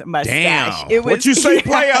Harvey's mustache. Damn. What you say,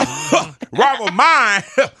 player? Rival mine?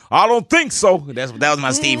 I don't think so. That was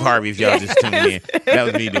my Steve Harvey. If y'all just tuned in, that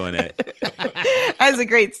was me doing that. That's a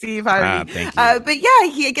great Steve Harvey. Thank you. But yeah,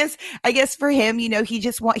 I guess for him, he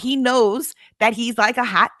knows that he's like a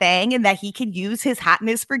hot thing and that he can use his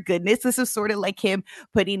hotness for goodness. This is sort of like him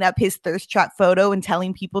putting up his thirst trap photo and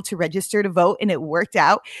telling people to register to vote, and it worked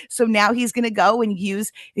out. So now he's going to go and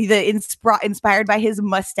use the inspired by his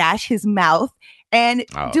mustache, his mouth, and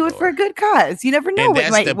do it for a good cause. You never know and what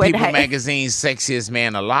that's might the People Magazine's sexiest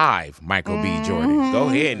man alive, Michael B. Jordan. Go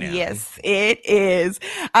ahead now. Yes, it is.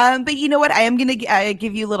 But you know what? I am going to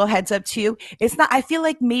give you a little heads up too. It's not. I feel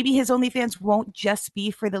like maybe his OnlyFans won't just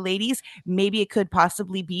be for the ladies. Maybe it could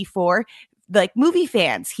possibly be for like movie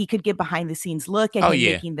fans. He could get behind the scenes look at him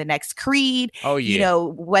making the next Creed. Oh yeah.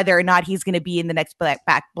 Whether or not he's going to be in the next Black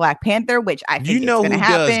Panther, which I think who happen.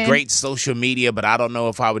 does great social media, but I don't know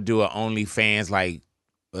if I would do an OnlyFans like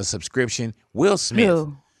a subscription. Will Smith.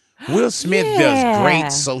 Who? Will Smith does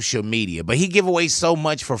great social media, but he give away so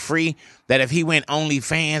much for free that if he went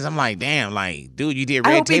OnlyFans, I'm like, damn, like, dude, you did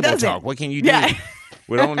Red Table Talk. What can you do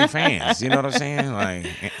with OnlyFans? You know what I'm saying? Like,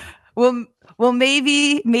 well,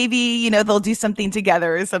 maybe they'll do something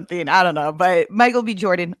together or something. I don't know. But Michael B.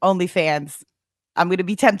 Jordan, OnlyFans. I'm going to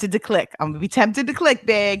be tempted to click.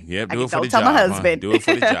 Big. Yep, do it for the tell job. my husband. Do it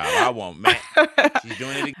for the job. I won't, man. She's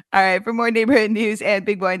doing it again. All right, for more neighborhood news and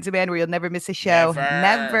Big Boy on Demand, where you'll never miss a show,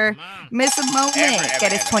 never miss a moment.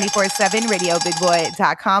 Get us 24/7,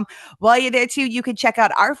 RadioBigBoy.com. While you're there, too, you can check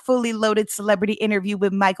out our fully loaded celebrity interview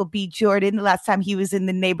with Michael B. Jordan. The last time he was in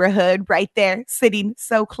the neighborhood, right there, sitting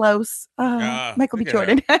so close. Michael B.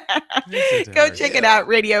 Jordan. Go check it out,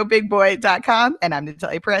 RadioBigBoy.com. And I'm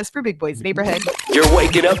Natalia Perez for Big Boy's Neighborhood. You're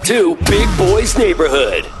waking up to Big Boy's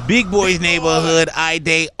Neighborhood. Big Boy's Neighborhood,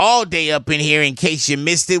 I-Day, all day up in here in case you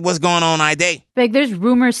missed it. What's going on, I-Day? Big, there's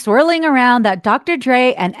rumors swirling around that Dr.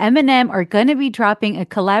 Dre and Eminem are going to be dropping a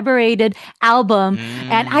collaborated album.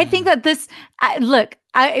 And I think that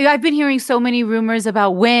I've been hearing so many rumors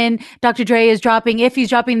about when Dr. Dre is dropping, if he's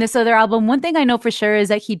dropping this other album. One thing I know for sure is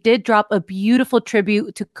that he did drop a beautiful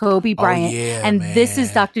tribute to Kobe Bryant. This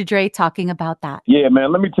is Dr. Dre talking about that. Yeah,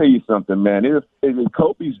 man, let me tell you something, man.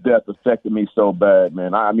 Kobe's death affected me so bad,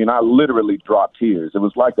 man. I mean, I literally dropped tears. It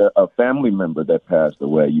was like a family member that passed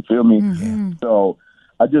away. You feel me? Mm-hmm. So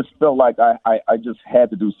I just felt like I just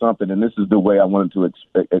had to do something, and this is the way I wanted to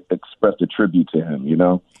express a tribute to him, you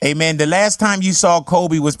know? Hey, man, the last time you saw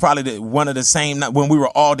Kobe was probably one of the same, when we were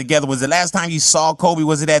all together. Was the last time you saw Kobe,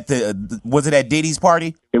 was it at Diddy's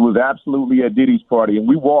party? It was absolutely at Diddy's party, and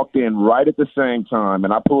we walked in right at the same time,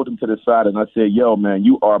 and I pulled him to the side, and I said, yo, man,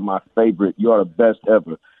 you are my favorite. You are the best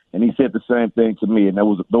ever. And he said the same thing to me, and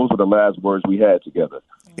those were the last words we had together.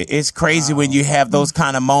 It's crazy when you have those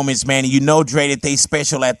kind of moments, man, and you know, Dre, that they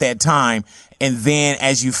special at that time. And then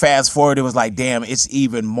as you fast forward, it was like, damn, it's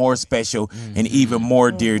even more special and even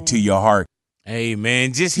more dear to your heart. Hey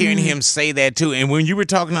man, just hearing him say that too, and when you were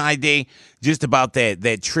talking to Ide just about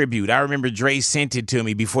that tribute, I remember Dre sent it to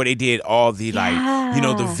me before they did all the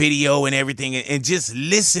the video and everything, and just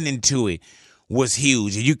listening to it was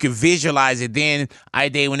huge, and you can visualize it. Then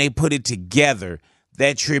Ide, when they put it together,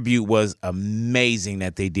 that tribute was amazing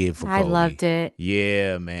that they did for Kobe. I loved it.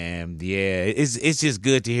 Yeah, man. Yeah, it's just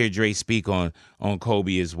good to hear Dre speak on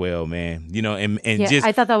Kobe as well, man. You know, and just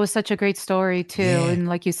I thought that was such a great story too, and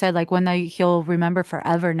like you said, like one that he'll remember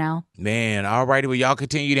forever now. Man, all righty. Well, y'all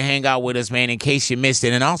continue to hang out with us, man, in case you missed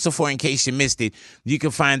it. And also in case you missed it, you can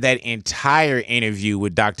find that entire interview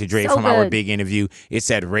with Dr. Dre from our big interview. It's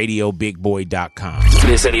at RadioBigBoy.com.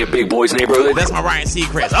 Miss any of Big Boy's Neighborhood? That's my Ryan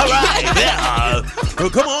Seacrest. All right. Yeah. Well,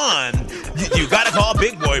 come on. You got to call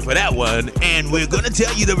Big Boy for that one. And we're going to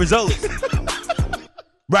tell you the results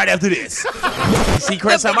right after this.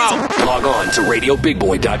 Seacrest, I'm out. Log on to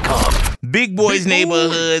RadioBigBoy.com. Big Boy's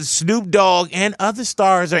Neighborhood, Snoop Dogg, and other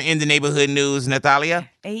stars are in the neighborhood news. Natalia?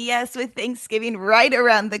 Yes, with Thanksgiving right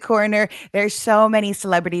around the corner, there's so many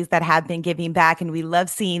celebrities that have been giving back, and we love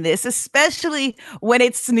seeing this, especially when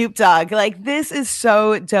it's Snoop Dogg. Like, this is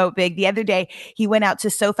so dope big. The other day, he went out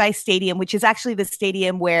to SoFi Stadium, which is actually the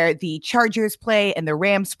stadium where the Chargers play and the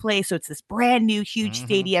Rams play. So it's this brand new, huge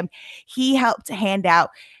stadium. He helped hand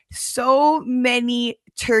out so many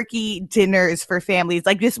turkey dinners for families,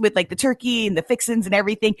 like this with like the turkey and the fixins and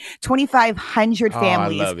everything. 2,500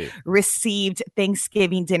 families received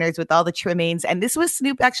Thanksgiving dinners with all the trimmings. And this was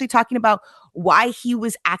Snoop actually talking about why he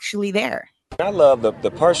was actually there. I love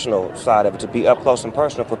the personal side of it, to be up close and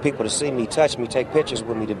personal, for people to see me, touch me, take pictures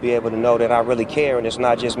with me, to be able to know that I really care, and it's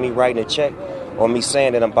not just me writing a check or me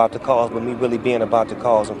saying that I'm about the cause, but me really being about the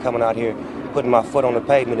cause and coming out here, putting my foot on the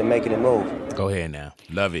pavement and making it move. Go ahead now.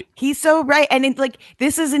 Love it. He's so right. And it's like,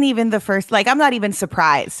 this isn't even the first, like, I'm not even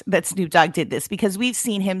surprised that Snoop Dogg did this, because we've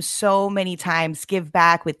seen him so many times give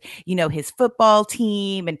back with, you know, his football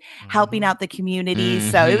team and helping out the community.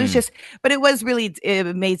 So it was just, but it was really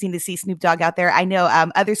amazing to see Snoop Dogg out there. I know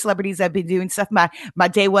other celebrities have been doing stuff. My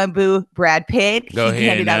day one boo, Brad Pitt, he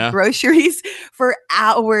handed out groceries for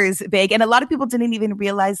hours big. And a lot of people didn't even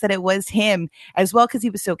realize that it was him as well, because he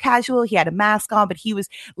was so casual. He had a mask on, but he was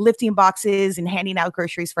lifting boxes and handing out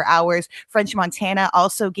groceries for hours. French Montana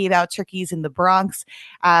also gave out turkeys in the Bronx.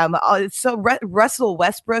 So Russell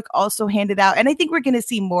Westbrook also handed out, and I think we're going to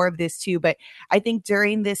see more of this too. But I think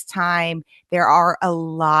during this time, there are a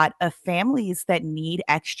lot of families that need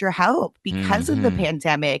extra help because of the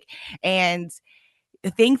pandemic. And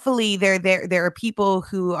thankfully, there are people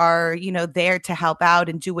who are, you know, there to help out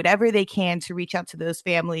and do whatever they can to reach out to those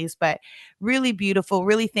families. But really beautiful,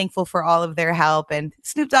 really thankful for all of their help. And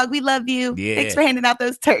Snoop Dogg, we love you. Yeah. Thanks for handing out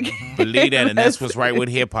those turkeys. Believe that, and that's what's right with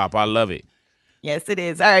hip hop. I love it. Yes, it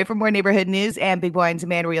is. All right, for more neighborhood news and Big Boy on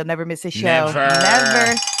Demand, where you'll never miss a show.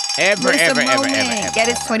 Never. Ever. Get Get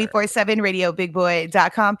us 24/7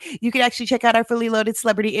 RadioBigBoy.com. You can actually check out our fully loaded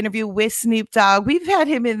celebrity interview with Snoop Dogg. We've had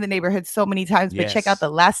him in the neighborhood so many times, but check out the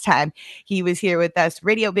last time he was here with us.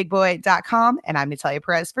 RadioBigBoy.com. And I'm Natalia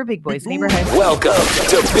Perez for Big Boy's Neighborhood. Welcome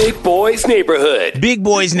to Big Boy's Neighborhood. Big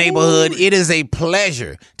Boy's Neighborhood. It is a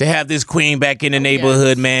pleasure to have this queen back in the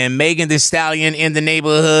neighborhood, man. Megan Thee Stallion in the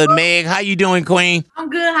neighborhood. Meg, how you doing, queen? I'm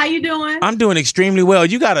good. How you doing? I'm doing extremely well.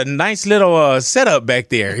 You got a nice little setup back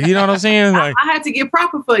there. You know what I'm saying? Like, I had to get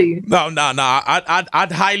proper for you. No.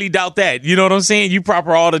 I'd highly doubt that. You know what I'm saying? You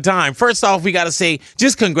proper all the time. First off, we got to say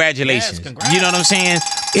just congratulations. Yes, congrats. You know what I'm saying?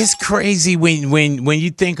 It's crazy when you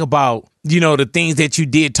think about, you know, the things that you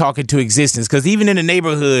did talk into existence. Because even in the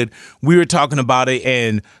neighborhood, we were talking about it,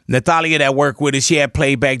 and Natalia that worked with us, she had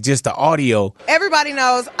played back just the audio. Everybody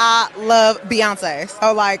knows I love Beyonce.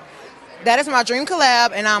 So, like, that is my dream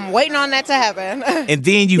collab, and I'm waiting on that to happen. And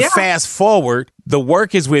then you fast forward, the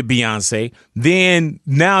work is with Beyonce. Then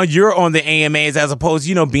now you're on the AMAs, as opposed to,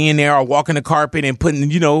 you know, being there or walking the carpet and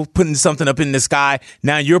putting something up in the sky.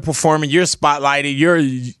 Now you're performing, you're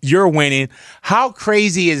spotlighted, you're winning. How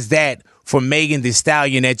crazy is that for Megan Thee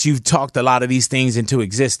Stallion that you've talked a lot of these things into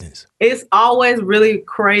existence? It's always really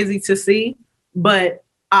crazy to see, but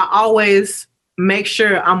I always make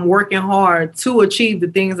sure I'm working hard to achieve the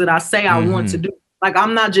things that I say I want to do. Like,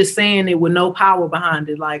 I'm not just saying it with no power behind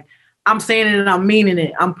it. Like, I'm saying it and I'm meaning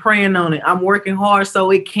it. I'm praying on it. I'm working hard so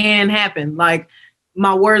it can happen. Like,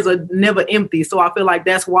 my words are never empty. So I feel like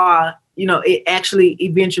that's why, you know, it actually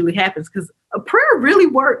eventually happens, because a prayer really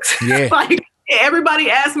works. Yeah. Like, everybody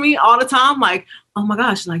asks me all the time, like, oh my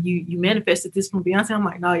gosh, like you manifested this from Beyonce. I'm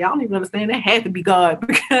like, no, y'all don't even understand. That had to be God,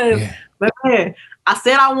 because man, I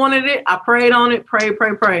said I wanted it. I prayed on it, pray.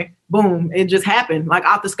 boom, it just happened, like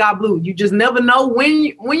out the sky blue. You just never know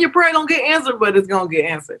when your prayer gonna get answered, but it's gonna get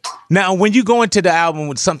answered. Now, when you go into the album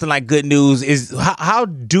with something like Good News, is how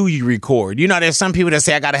do you record? You know, there's some people that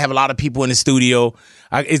say I got to have a lot of people in the studio.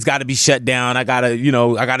 It's got to be shut down. I got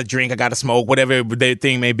to drink, I got to smoke, whatever their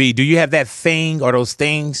thing may be. Do you have that thing or those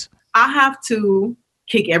things? I have to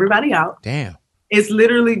kick everybody out. Damn. It's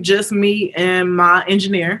literally just me and my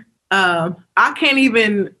engineer. I can't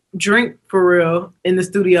even drink for real in the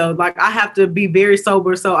studio. Like, I have to be very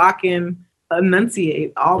sober so I can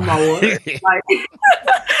enunciate all my words.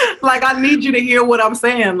 like I need you to hear what I'm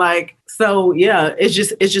saying. Like, so yeah, it's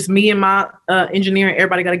just me and my engineer, and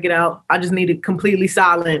everybody got to get out. I just need it completely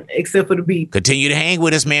silent except for the beat. Continue to hang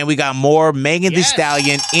with us, man. We got more Megan Thee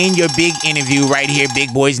Stallion in your big interview right here,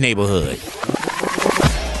 Big Boys Neighborhood.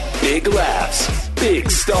 Big laughs,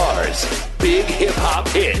 big stars, big hip-hop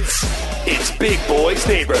hits. It's Big Boys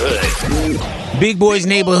Neighborhood. Big Boys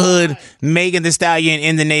Neighborhood, Megan Thee Stallion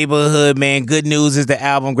in the neighborhood, man. Good News is the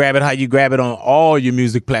album. Grab it how you grab it on all your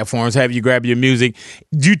music platforms. Have you grab your music.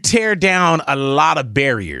 You tear down a lot of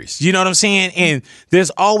barriers. You know what I'm saying? And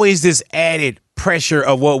there's always this added pressure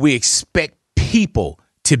of what we expect people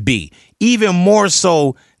to be. Even more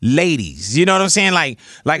so ladies. You know what I'm saying? Like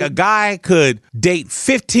a guy could date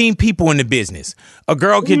 15 people in the business. A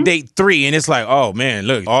girl can date 3, and it's like, oh man,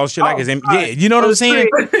 look, all she like is yeah. You know what I'm saying?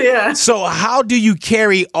 Yeah. So how do you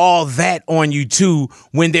carry all that on you too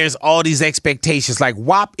when there's all these expectations? Like,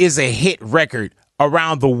 WAP is a hit record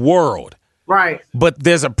around the world. Right. But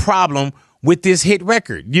there's a problem with this hit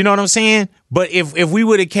record. You know what I'm saying? But if we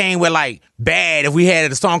would have came with like Bad, if we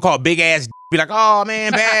had a song called Big Ass, be like, oh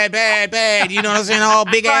man, bad. You know what I'm saying? All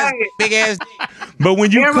big ass. But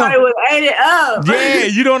when you everybody would ate it up. Yeah,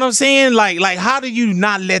 you know what I'm saying? Like how do you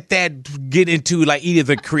not let that get into like either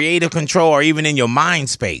the creative control or even in your mind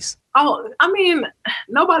space? Oh, I mean,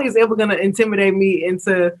 nobody's ever gonna intimidate me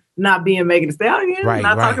into not being Megan Thee Stallion. Right.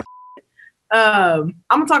 Talking. I'm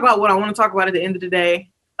gonna talk about what I want to talk about at the end of the day.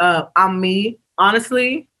 I'm me.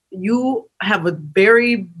 Honestly, you have a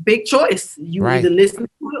very big choice. You either listen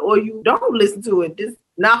to it or you don't listen to it. It's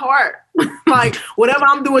not hard. Like, whatever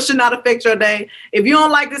I'm doing should not affect your day. If you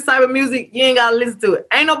don't like this type of music, you ain't gotta listen to it.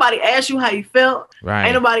 Ain't nobody asked you how you felt. Right.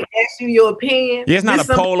 Ain't nobody asked you your opinion. Yeah, it's not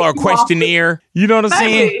a poll or a questionnaire. You know what I'm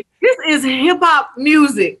saying? This is hip hop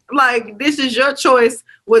music. Like, this is your choice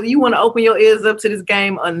whether you want to open your ears up to this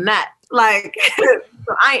game or not. Like,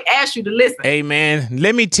 so I ain't asked you to listen. Hey, man,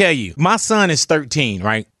 let me tell you, my son is 13,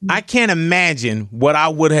 right? I can't imagine what I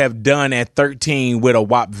would have done at 13 with a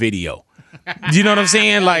WAP video. You know what I'm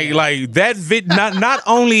saying? Like that not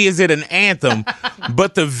only is it an anthem,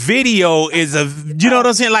 but the video is you know what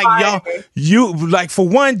I'm saying? Like for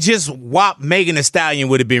one, just WAP Megan Thee Stallion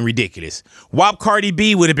would have been ridiculous. WAP Cardi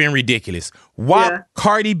B would have been ridiculous. WAP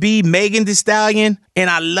Cardi B, Megan Thee Stallion. And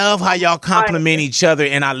I love how y'all compliment each other.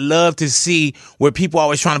 And I love to see where people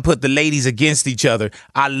always trying to put the ladies against each other.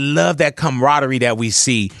 I love that camaraderie that we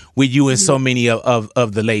see with you and so many of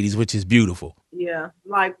the ladies, which is beautiful. Yeah.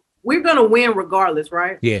 Like, we're going to win regardless,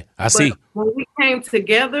 right? Yeah, I see. When we came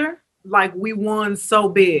together, like, we won so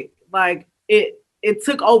big. Like, it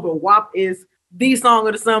took over. WAP is the song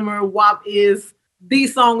of the summer. WAP is the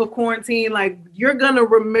song of quarantine. Like, you're going to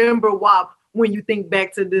remember WAP when you think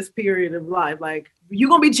back to this period of life. Like, you're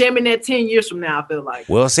going to be jamming that 10 years from now, I feel like.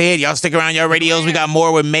 Well said. Y'all stick around your radios. We got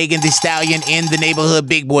more with Megan Thee Stallion in the neighborhood,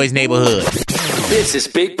 Big Boys Neighborhood. This is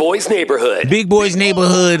Big Boys Neighborhood. Big Boys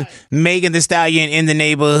Neighborhood, Megan Thee Stallion in the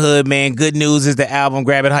neighborhood, man. Good News is the album.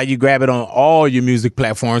 Grab it how you grab it on all your music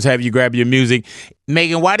platforms. Have you grab your music.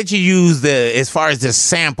 Megan, why did you use as far as the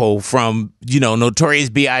sample from, Notorious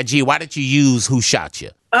B.I.G., why did you use Who Shot You?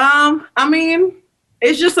 I mean,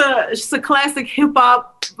 it's just a classic hip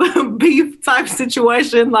hop beef type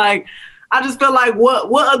situation. Like, I just feel like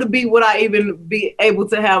what other beat would I even be able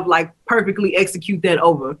to have like perfectly execute that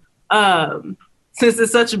over? Since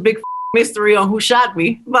it's such a big mystery on who shot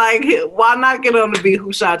me, like, why not get on the beat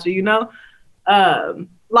Who Shot You?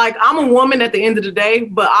 Like, I'm a woman at the end of the day,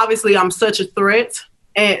 but obviously I'm such a threat,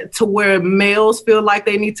 and to where males feel like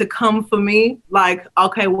they need to come for me. Like,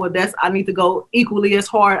 okay, well, I need to go equally as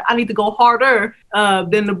hard. I need to go harder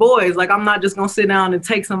than the boys. Like, I'm not just gonna sit down and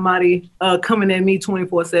take somebody coming at me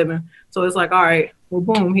 24/7. So it's like, all right, well,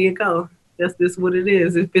 boom, here you go. That's just what it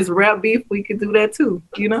is. If it's rap beef, we could do that too,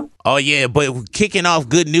 Oh, yeah, but kicking off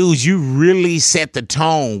Good News, you really set the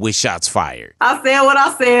tone with Shots Fired. I said what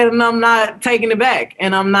I said, and I'm not taking it back.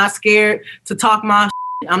 And I'm not scared to talk my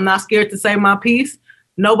shit. I'm not scared to say my piece.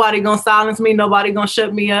 Nobody gonna silence me. Nobody gonna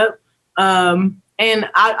shut me up. And And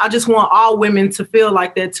I just want all women to feel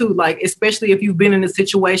like that too. Like, especially if you've been in a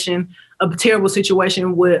terrible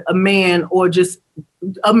situation with a man or just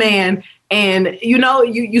a man, and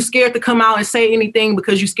you scared to come out and say anything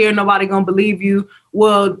because you're scared nobody gonna believe you.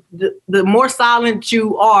 Well, the more silent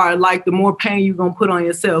you are, like, the more pain you're gonna put on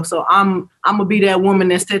yourself. So I'm gonna be that woman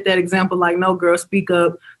that set that example. Like, no, girl, speak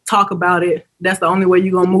up, talk about it. That's the only way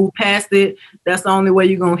you're gonna move past it. That's the only way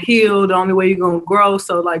you're gonna heal. The only way you're gonna grow.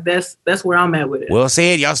 So, like, that's where I'm at with it. Well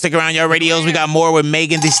said. Y'all stick around your radios. We got more with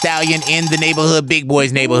Megan Thee Stallion in the neighborhood, Big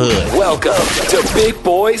Boy's neighborhood. Welcome to Big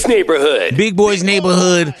Boy's neighborhood. Big Boy's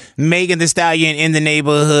neighborhood, Megan Thee Stallion in the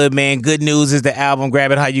neighborhood, man. Good news is the album.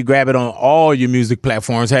 Grab it how you grab it on all your music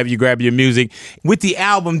platforms. Have you grab your music with the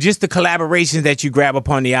album, just the collaborations that you grab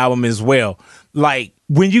upon the album as well. Like,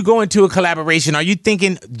 when you go into a collaboration, are you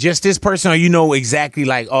thinking just this person, or you know exactly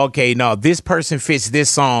like, okay, no, this person fits this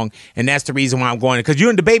song, and that's the reason why I'm going? Because you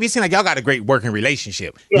and the baby seem like y'all got a great working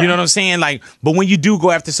relationship. Yeah. You know what I'm saying? Like, but when you do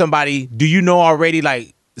go after somebody, do you know already,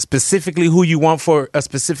 like, specifically who you want for a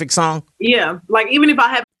specific song? Yeah, like, even if I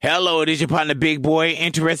have... Hello, it is your partner, Big Boy,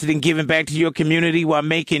 interested in giving back to your community while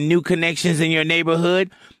making new connections in your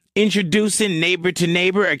neighborhood? Introducing Neighbor to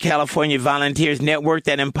Neighbor, a California volunteers network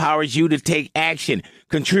that empowers you to take action,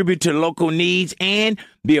 contribute to local needs, and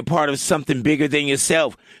be a part of something bigger than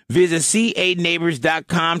yourself. Visit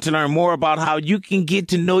ca-neighbors.com to learn more about how you can get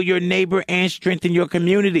to know your neighbor and strengthen your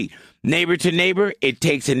community. Neighbor to Neighbor, it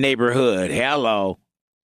takes a neighborhood. Hello.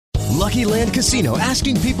 Lucky Land Casino,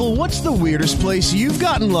 asking people, what's the weirdest place you've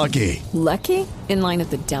gotten lucky? Lucky? In line at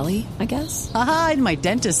the deli, I guess? Aha, in my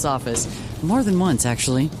dentist's office. More than once,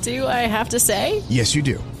 actually. Do I have to say? Yes, you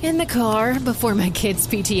do. In the car before my kids'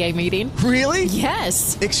 PTA meeting. Really?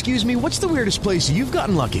 Yes. Excuse me, what's the weirdest place you've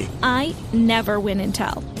gotten lucky? I never win and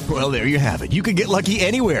tell. Well, there you have it. You can get lucky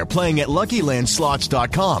anywhere, playing at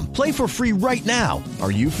LuckyLandSlots.com. Play for free right now.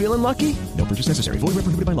 Are you feeling lucky? No purchase necessary. Void where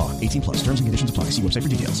prohibited by law. 18+. Terms and conditions apply. See website for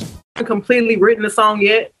details. I haven't completely written the song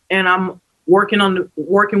yet, and I'm working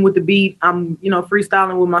with the beat. I'm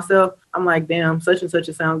freestyling with myself. I'm like, damn, such and such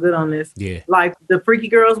a sound good on this. Yeah. Like the Freaky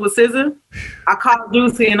Girls with SZA. I called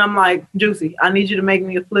Juicy and I'm like, Juicy, I need you to make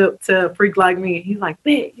me a flip to Freak Like Me. He's like,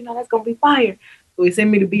 bet, that's gonna be fire. So he sent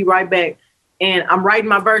me the beat right back, and I'm writing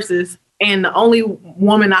my verses. And the only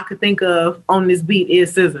woman I could think of on this beat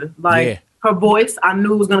is SZA. Like, her voice, I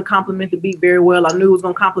knew it was going to complement the beat very well. I knew it was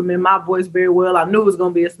going to complement my voice very well. I knew it was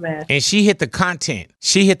going to be a smash. And she hit the content.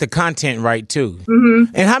 She hit the content right, too.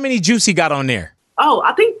 Mm-hmm. And how many Juicy got on there? Oh,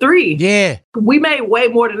 I think 3. Yeah. We made way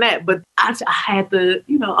more than that, but I had to,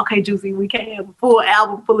 okay, Juicy, we can't have a full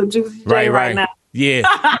album full of Juicy J right now. Yeah.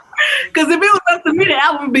 Because if it was up to me, the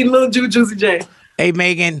album would be Lil Juicy J. Hey,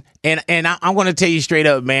 Megan, and I'm going to tell you straight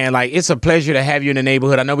up, man, like, it's a pleasure to have you in the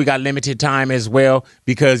neighborhood. I know we got limited time as well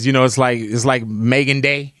because, it's like Megan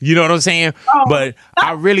Day. You know what I'm saying? Oh. But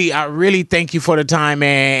I really thank you for the time,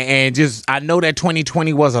 man. And just, I know that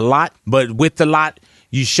 2020 was a lot, but with the lot,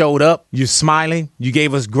 you showed up, you're smiling, you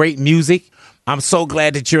gave us great music. I'm so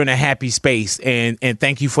glad that you're in a happy space, and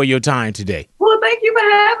thank you for your time today. Well, thank you for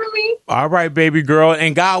having me. All right, baby girl.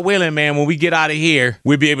 And God willing, man, when we get out of here,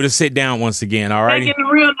 we'll be able to sit down once again, all right? Back in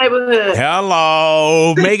the real neighborhood.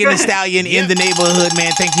 Hello. Megan Thee Stallion in the neighborhood,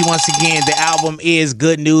 man. Thank you once again. The album is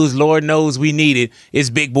Good News. Lord knows we need it.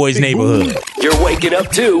 It's Big Boy's Neighborhood. You're waking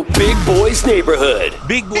up to Big Boy's Neighborhood.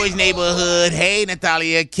 Big Boy's Neighborhood. Hey,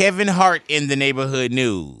 Natalia. Kevin Hart in the neighborhood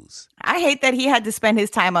news. I hate that he had to spend his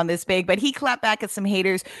time on this, Big, but he clapped back at some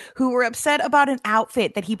haters who were upset about an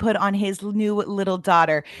outfit that he put on his new little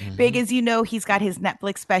daughter. Mm-hmm. Big, as you know, he's got his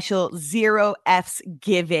Netflix special, Zero F's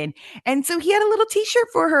Given. And so he had a little t-shirt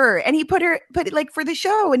for her, and he put it like for the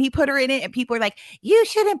show, and he put her in it, and people were like, you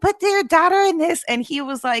shouldn't put your daughter in this. And he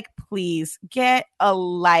was like, please get a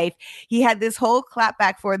life. He had this whole clap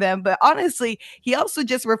back for them, but honestly, he also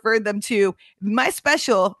just referred them to my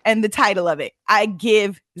special and the title of it. I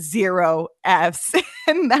give 0 F's.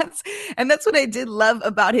 and that's what I did love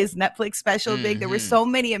about his Netflix special, Big. There were so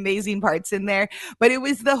many amazing parts in there, but it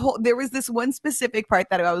was there was this one specific part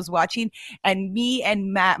that I was watching, and me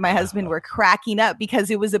and Matt, my husband, were cracking up because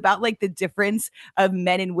it was about like the difference of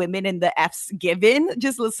men and women and the F's given.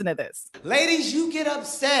 Just listen to this. Ladies, you get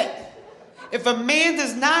upset if a man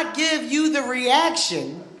does not give you the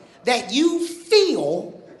reaction that you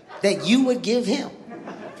feel that you would give him.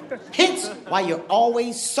 Hence why you're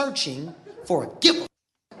always searching for a giver.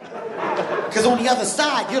 Because on the other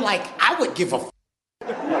side, you're like, I would give a f.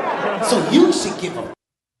 So you should give a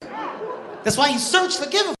f. That's why you search for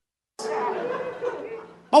giver.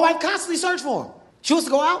 My wife constantly searches for him. She wants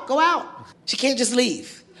to go out, go out. She can't just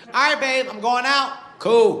leave. All right, babe, I'm going out.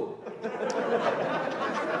 Cool.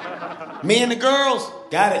 Me and the girls,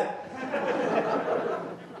 got it.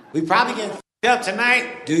 We probably getting f***ed up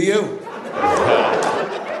tonight. Do you?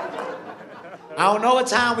 I don't know what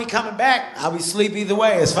time we coming back. I'll be asleep either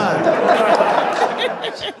way. It's fine.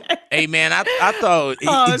 Hey, man, I thought,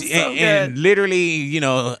 and literally,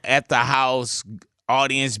 at the house,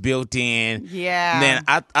 audience built in. Yeah. Then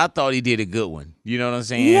I thought he did a good one. You know what I'm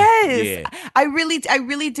saying? Yes. Yeah. I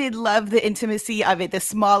really did love the intimacy of it. The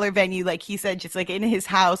smaller venue, like he said, just like in his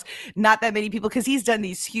house, not that many people, because he's done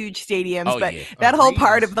these huge stadiums. But that whole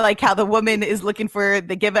part of like how the woman is looking for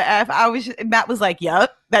the give a F, Matt was like,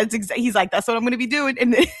 yup, he's like, that's what I'm going to be doing.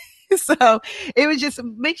 And so it was just,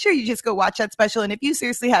 make sure you just go watch that special. And if you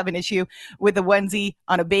seriously have an issue with a onesie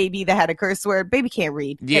on a baby that had a curse word, baby can't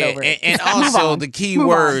read. Get over it. And also the key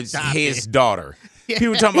words, his daughter.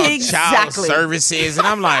 People talking about child services, and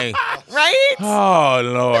I'm like, right? Oh,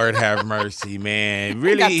 Lord, have mercy, man.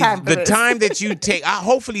 Really, the time that you take,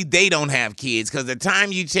 hopefully they don't have kids, because the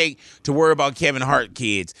time you take to worry about Kevin Hart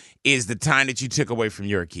kids is the time that you took away from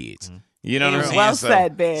your kids. You know what I'm saying? Well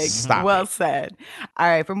said, Big. Stop well it. said. All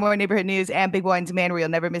right, for more neighborhood news and Big Boy and Demand, where you'll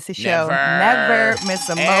never miss a show. Never miss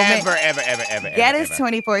a moment. Ever. Get us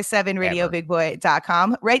 24/7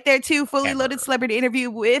 radiobigboy.com. Right there, too, fully loaded celebrity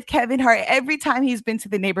interview with Kevin Hart. Every time he's been to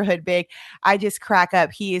the neighborhood, Big, I just crack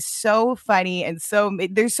up. He is so funny, and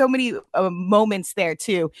there's so many moments there,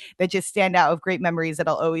 too, that just stand out of great memories that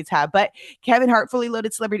I'll always have. But Kevin Hart, fully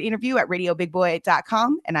loaded celebrity interview at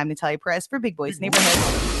radiobigboy.com. And I'm Natalia Perez for Big Boy's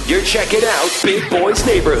Neighborhood. You're checking out Big Boy's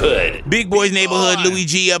Neighborhood. Big Boy's Neighborhood, Louis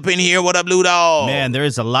G up in here. What up, Lou Dog? Man,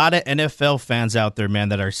 there's a lot of NFL fans out there, man,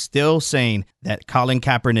 that are still saying that Colin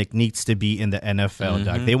Kaepernick needs to be in the NFL,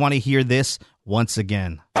 Doug. They want to hear this once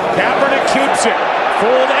again. Kaepernick keeps it.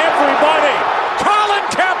 Fooled everybody. Colin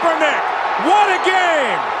Kaepernick. What a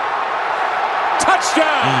game.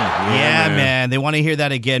 Touchdown. Yeah, man. They want to hear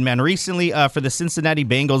that again, man. Recently, for the Cincinnati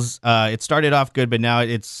Bengals, it started off good, but now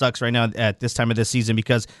it sucks right now at this time of the season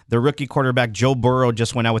because the rookie quarterback, Joe Burrow,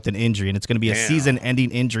 just went out with an injury, and it's going to be a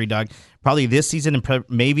season-ending injury, dog. Probably this season and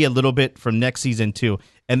maybe a little bit from next season, too.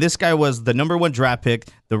 And this guy was the number 1 draft pick.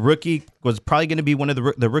 The rookie was probably going to be one of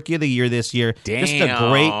the rookie of the year this year. Damn. Just a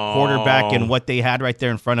great quarterback and what they had right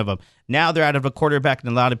there in front of him. Now they're out of a quarterback,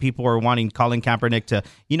 and a lot of people are wanting Colin Kaepernick to,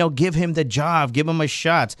 give him the job, give him a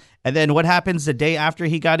shot. And then what happens the day after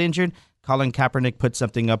he got injured? Colin Kaepernick put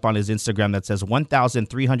something up on his Instagram that says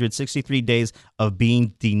 1,363 days of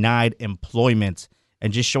being denied employment.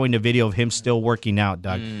 And just showing the video of him still working out,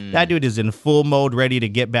 dog. That dude is in full mode, ready to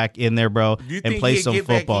get back in there, bro, and play some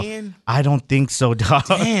football. I don't think so, dog.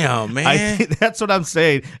 Damn, man. That's what I'm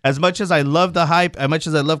saying. As much as I love the hype, as much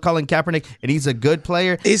as I love Colin Kaepernick, and he's a good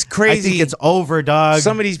player, it's crazy. I think it's over, dog.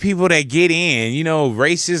 Some of these people that get in,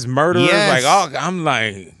 racist murderers, I'm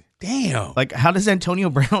like, damn. Like, how does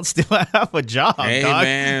Antonio Brown still have a job, dog?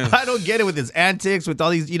 Man. I don't get it with his antics, with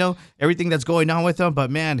all these, everything that's going on with him.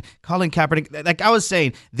 But, man, Colin Kaepernick, like I was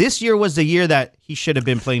saying, this year was the year that he should have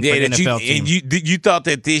been playing for the NFL team. And you thought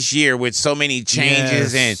that this year, with so many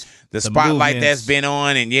changes and the spotlight that's been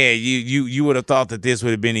on, and you would have thought that this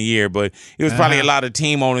would have been a year. But it was probably a lot of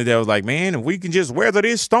team owners that was like, man, if we can just weather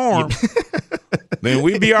this storm, then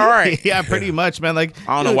we'd be all right. Yeah, pretty much, man. Like,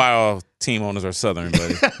 I don't know why all team owners are Southern,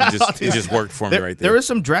 but it just worked for me right there. There were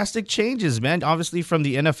some drastic changes, man. Obviously, from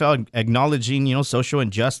the NFL acknowledging, social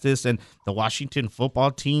injustice, and the Washington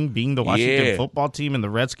football team being the Washington football team, and the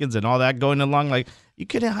Redskins and all that going along. Like, you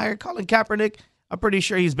couldn't hire Colin Kaepernick. I'm pretty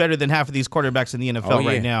sure he's better than half of these quarterbacks in the NFL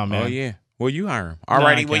right now, man. Oh, yeah. Well, you hire him. All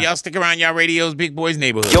righty. Well, y'all stick around. Y'all radios, Big Boy's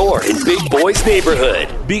Neighborhood. You're in Big Boy's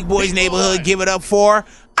Neighborhood. Big Boy's Neighborhood. Give it up for Ani.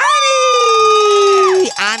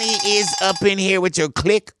 Ani is up in here with your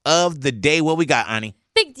click of the day. What we got, Ani?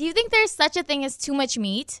 Big, do you think there's such a thing as too much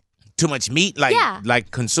meat? Too much meat?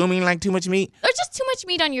 Like consuming like too much meat? Or just too much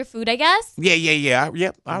meat on your food, I guess? Yeah.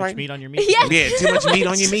 Yep. All right. Too much meat on your meat? Yeah, too much meat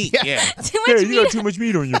on your meat. Yeah. Too much meat. You got too much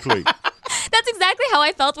meat on your plate. That's exactly how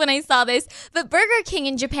I felt when I saw this. But Burger King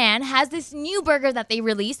in Japan has this new burger that they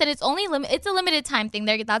released, and it's a limited time thing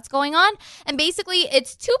there that's going on. And basically,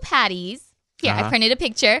 it's 2 patties. Here, I printed a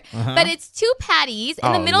picture. But it's 2 patties.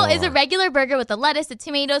 In the middle is a regular burger with the lettuce, the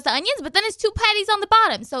tomatoes, the onions, but then it's 2 patties on the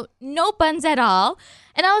bottom. So no buns at all.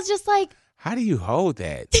 And I was just like, how do you hold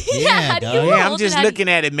that? How do you hold it? I'm just looking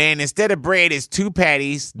at it, man. Instead of bread, it's 2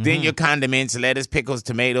 patties, then your condiments, lettuce, pickles,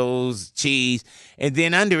 tomatoes, cheese, and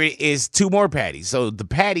then under it is 2 more patties. So the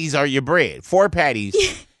patties are your bread. 4 patties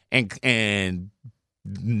and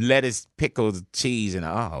lettuce, pickles, cheese, and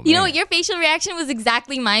You know what? Your facial reaction was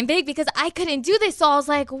exactly mine, Big, because I couldn't do this. So I was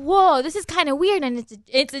like, whoa, this is kind of weird. And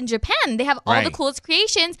it's in Japan. They have all the coolest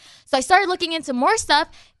creations. So I started looking into more stuff.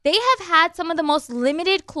 They have had some of the most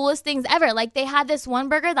limited, coolest things ever. Like, they had this one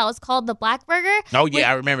burger that was called the Black Burger. Oh, yeah,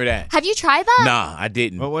 I remember that. Have you tried that? Nah, I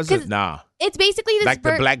didn't. What was it? Nah. It's basically this like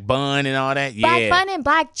the black bun and all that. Black bun and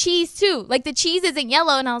black cheese too. Like the cheese isn't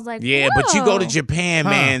yellow, and I was like, yeah. whoa. But you go to Japan,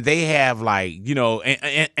 man, they have like, you know,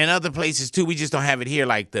 and other places too. We just don't have it here.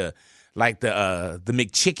 Like the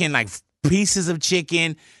McChicken, like pieces of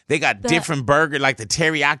chicken. They got different burgers, like the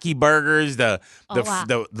teriyaki burgers, like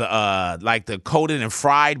the coated and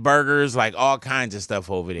fried burgers, like all kinds of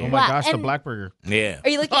stuff over there. Oh my gosh, the Black Burger. Yeah. Are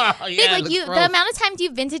you looking? Big, like the amount of times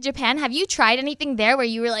you've been to Japan, have you tried anything there where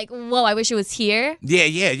you were like, whoa, I wish it was here?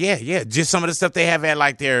 Yeah. Just some of the stuff they have at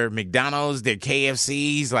like their McDonald's, their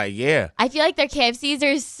KFCs, like I feel like their KFCs,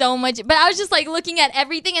 there's so much, but I was just like looking at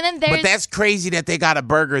everything, and then But that's crazy that they got a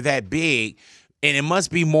burger that big. And it must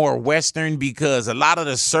be more Western because a lot of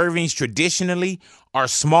the servings traditionally are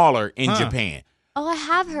smaller in Japan. Oh, I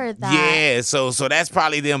have heard that. Yeah, so that's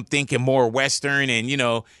probably them thinking more Western. And, you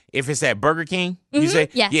know, if it's at Burger King, you say?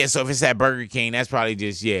 Yes. Yeah, so if it's at Burger King, that's probably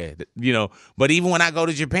just, you know. But even when I go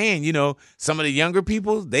to Japan, you know, some of the younger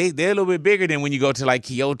people, they're a little bit bigger than when you go to, like,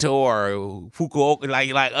 Kyoto or Fukuoka,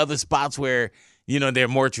 like other spots where, you know, they're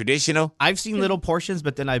more traditional. I've seen little portions,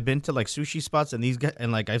 but then I've been to like sushi spots, and these guys,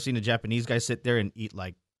 and like I've seen a Japanese guy sit there and eat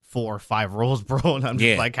like 4 or 5 rolls, bro. And I'm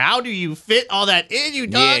just like, how do you fit all that in, you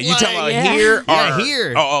dog? Yeah, you talking about here? Yeah,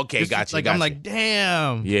 here. Oh, okay, Just gotcha. Like I'm like,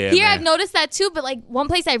 damn. Yeah. Here, I've noticed that too. But like one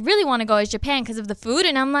place I really want to go is Japan because of the food,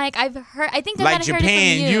 and I'm like, I've heard. I think I like might have Japan, heard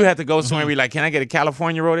it from you. you have to go somewhere and be like, can I get a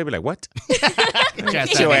California roll? They be like, what?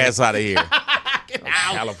 Get your ass out of here.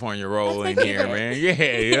 California roll in here, man.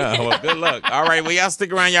 Yeah. Well, good luck. All right, well, y'all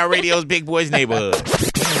stick around. Y'all radio's Big Boy's Neighborhood.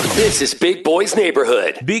 This is Big Boy's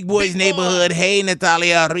Neighborhood. Big Boy's Neighborhood. Hey,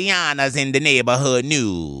 Natalia, Rihanna's in the neighborhood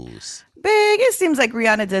news. Big. It seems like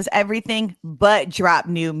Rihanna does everything but drop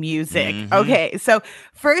new music. Okay, so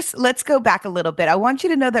first, let's go back a little bit. I want you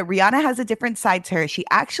to know that Rihanna has a different side to her. She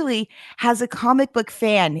actually has a comic book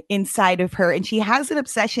fan inside of her, and she has an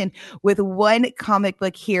obsession with one comic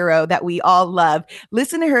book hero that we all love.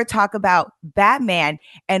 Listen to her talk about Batman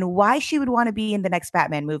and why she would want to be in the next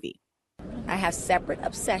Batman movie. I have separate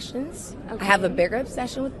obsessions. I have a bigger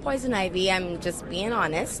obsession with Poison Ivy. I'm just being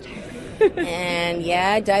honest. And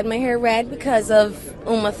yeah, I dyed my hair red because of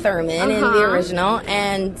Uma Thurman in the original.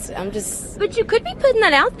 And I'm just... But you could be putting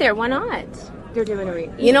that out there. Why not? They're doing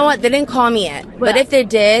a You know what? They didn't call me yet. But if they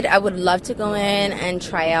did, I would love to go in and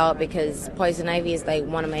try out because Poison Ivy is like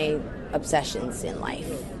one of my obsessions in life.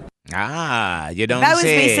 You don't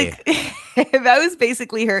say. That was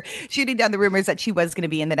basically her shooting down the rumors that she was going to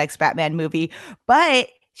be in the next Batman movie, but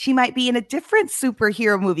she might be in a different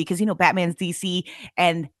superhero movie because, you know, Batman's DC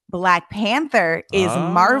and Black Panther is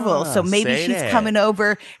Marvel. So maybe she's coming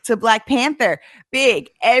over to Black Panther. Big.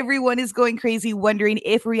 Everyone is going crazy wondering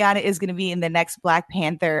if Rihanna is going to be in the next Black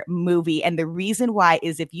Panther movie. And the reason why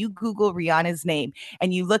is if you Google Rihanna's name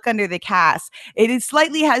and you look under the cast, it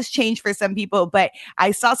slightly has changed for some people, but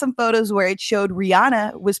I saw some photos where it showed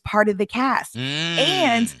Rihanna was part of the cast.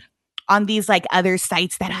 And on these like other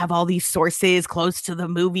sites that have all these sources close to the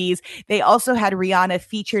movies, they also had Rihanna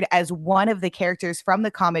featured as one of the characters from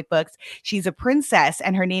the comic books. She's a princess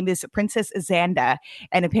and her name is Princess Xanda.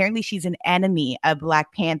 And apparently she's an enemy of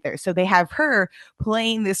Black Panther. So they have her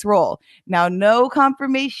playing this role. Now, no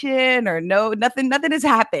confirmation or nothing has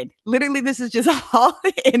happened. Literally, this is just all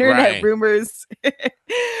the internet rumors.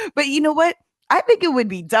 But you know what? I think it would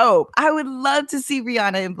be dope. I would love to see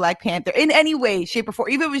Rihanna in Black Panther in any way, shape, or form.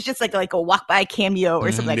 Even if it was just like a walk by cameo or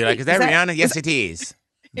something like that. Is that Rihanna? Yes, it is.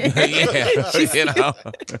 Yeah, you know.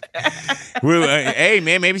 Well, hey,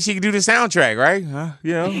 man, maybe she could do the soundtrack, right?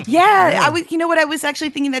 You know. Yeah, I was. You know what? I was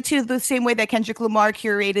actually thinking that too. The same way that Kendrick Lamar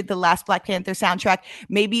curated the last Black Panther soundtrack,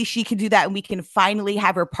 maybe she could do that, and we can finally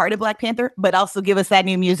have her part of Black Panther, but also give us that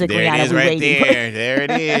new music. There Rihanna, it is, right there. There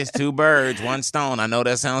it is. 2 birds, 1 stone. I know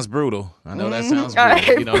that sounds brutal. Right,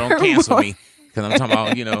 you know, don't cancel me. Because I'm talking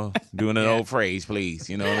about, you know, doing an old phrase, please.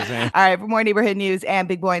 You know what I'm saying? All right. For more neighborhood news and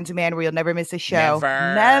Big Boy on Demand, where you'll never miss a show.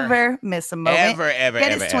 Never miss a moment. Ever.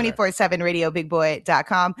 Get us 24/7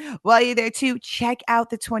 RadioBigBoy.com. While you're there, too, check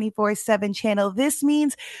out the 24/7 channel. This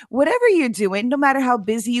means whatever you're doing, no matter how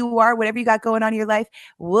busy you are, whatever you got going on in your life,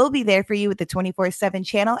 we'll be there for you with the 24/7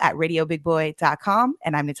 channel at RadioBigBoy.com.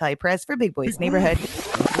 And I'm Natalia Perez for Big Boy's Neighborhood.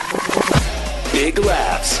 Big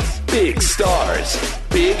laughs, big stars,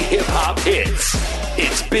 big hip-hop hits.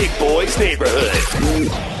 It's Big Boy's Neighborhood.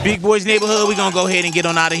 Big Boy's Neighborhood, we're going to go ahead and get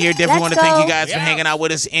on out of here. Definitely want to thank you guys for hanging out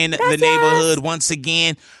with us in the neighborhood. Once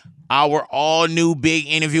again, our all-new big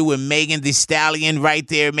interview with Megan Thee Stallion right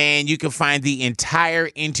there, man. You can find the entire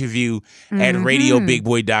interview at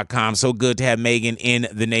RadioBigBoy.com. So good to have Megan in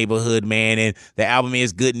the neighborhood, man. And the album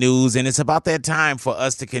is good news, and it's about that time for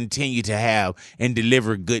us to continue to have and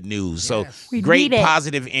deliver good news. So great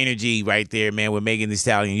positive energy right there, man, with Megan Thee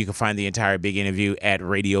Stallion. You can find the entire big interview at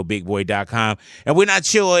RadioBigBoy.com. And we're not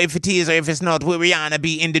sure if it is or if it's not, will Rihanna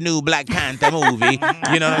be in the new Black Panther movie?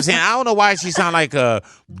 You know what I'm saying? I don't know why she sound like a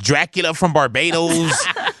Dracula from Barbados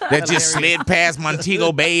that just slid past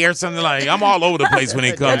Montego Bay or something. Like, I'm all over the place when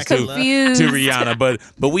it comes to Rihanna,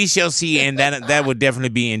 but we shall see, and that would definitely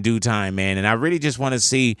be in due time, man. And I really just want to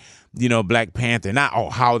see, Black Panther,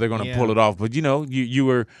 not how they're going to pull it off, but you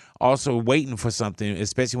were also waiting for something,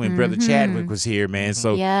 especially when Brother Chadwick was here, man.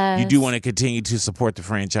 So you do want to continue to support the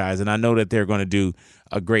franchise, and I know that they're going to do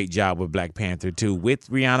a great job with Black Panther too, with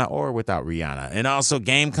Rihanna or without Rihanna. And also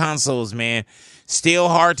game consoles, man. Still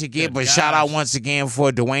hard to get, but shout out once again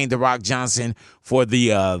for Dwayne The Rock Johnson for the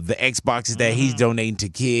Xboxes that he's donating to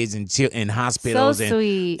kids and in hospitals. So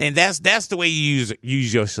sweet. And that's the way you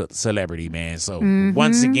use your celebrity, man. So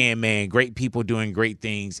once again, man, great people doing great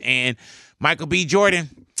things. And Michael B. Jordan,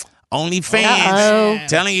 OnlyFans.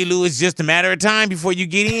 Telling you, Lou, it's just a matter of time before you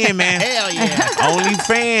get in, man. Hell yeah.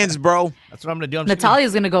 OnlyFans, bro. That's what I'm going to do.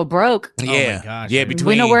 Natalia's going to go broke. Yeah. Oh my gosh. Yeah, between,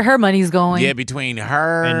 we know where her money's going. Yeah, between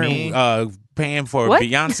her and me. Paying for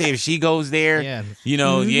Beyonce if she goes there. She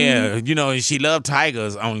loved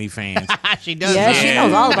Tiger's OnlyFans. She does. Yeah, she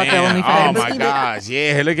knows all about their OnlyFans. Oh my gosh.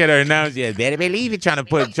 Yeah, look at her now. Yeah, better believe it, trying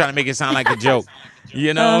to make it sound like a joke.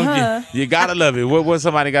 You gotta love it. What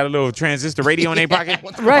somebody got a little transistor radio in their pocket?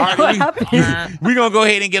 Right. What happened? We're gonna go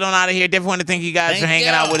ahead and get on out of here. Definitely want to thank you guys for hanging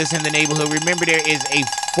out with us in the neighborhood. Remember, there is a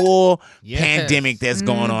full pandemic that's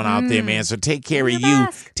going on out there, man. So take care of you,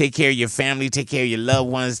 take care of your family, take care of your loved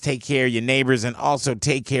ones, take care of your neighbors, and also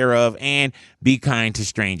take care of and be kind to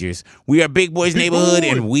strangers. We are Big Boy's Neighborhood,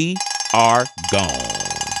 and we are gone.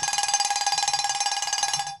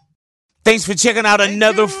 Thanks for checking out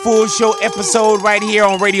another full show episode right here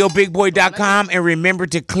on RadioBigBoy.com. And remember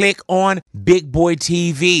to click on Big Boy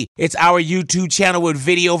TV. It's our YouTube channel with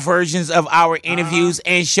video versions of our interviews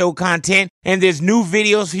and show content. And there's new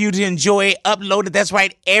videos for you to enjoy uploaded. That's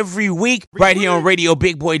right, every week right here on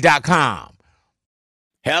RadioBigBoy.com.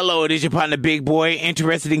 Hello, it is your partner Big Boy,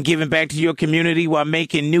 interested in giving back to your community while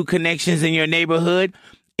making new connections in your neighborhood.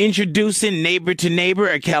 Introducing Neighbor to Neighbor,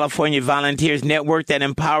 a California volunteers network that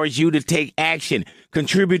empowers you to take action,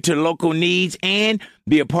 contribute to local needs, and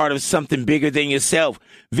be a part of something bigger than yourself.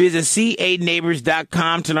 Visit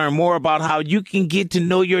CANeighbors.com to learn more about how you can get to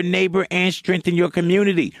know your neighbor and strengthen your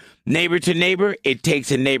community. Neighbor to Neighbor, it takes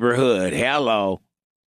a neighborhood. Hello.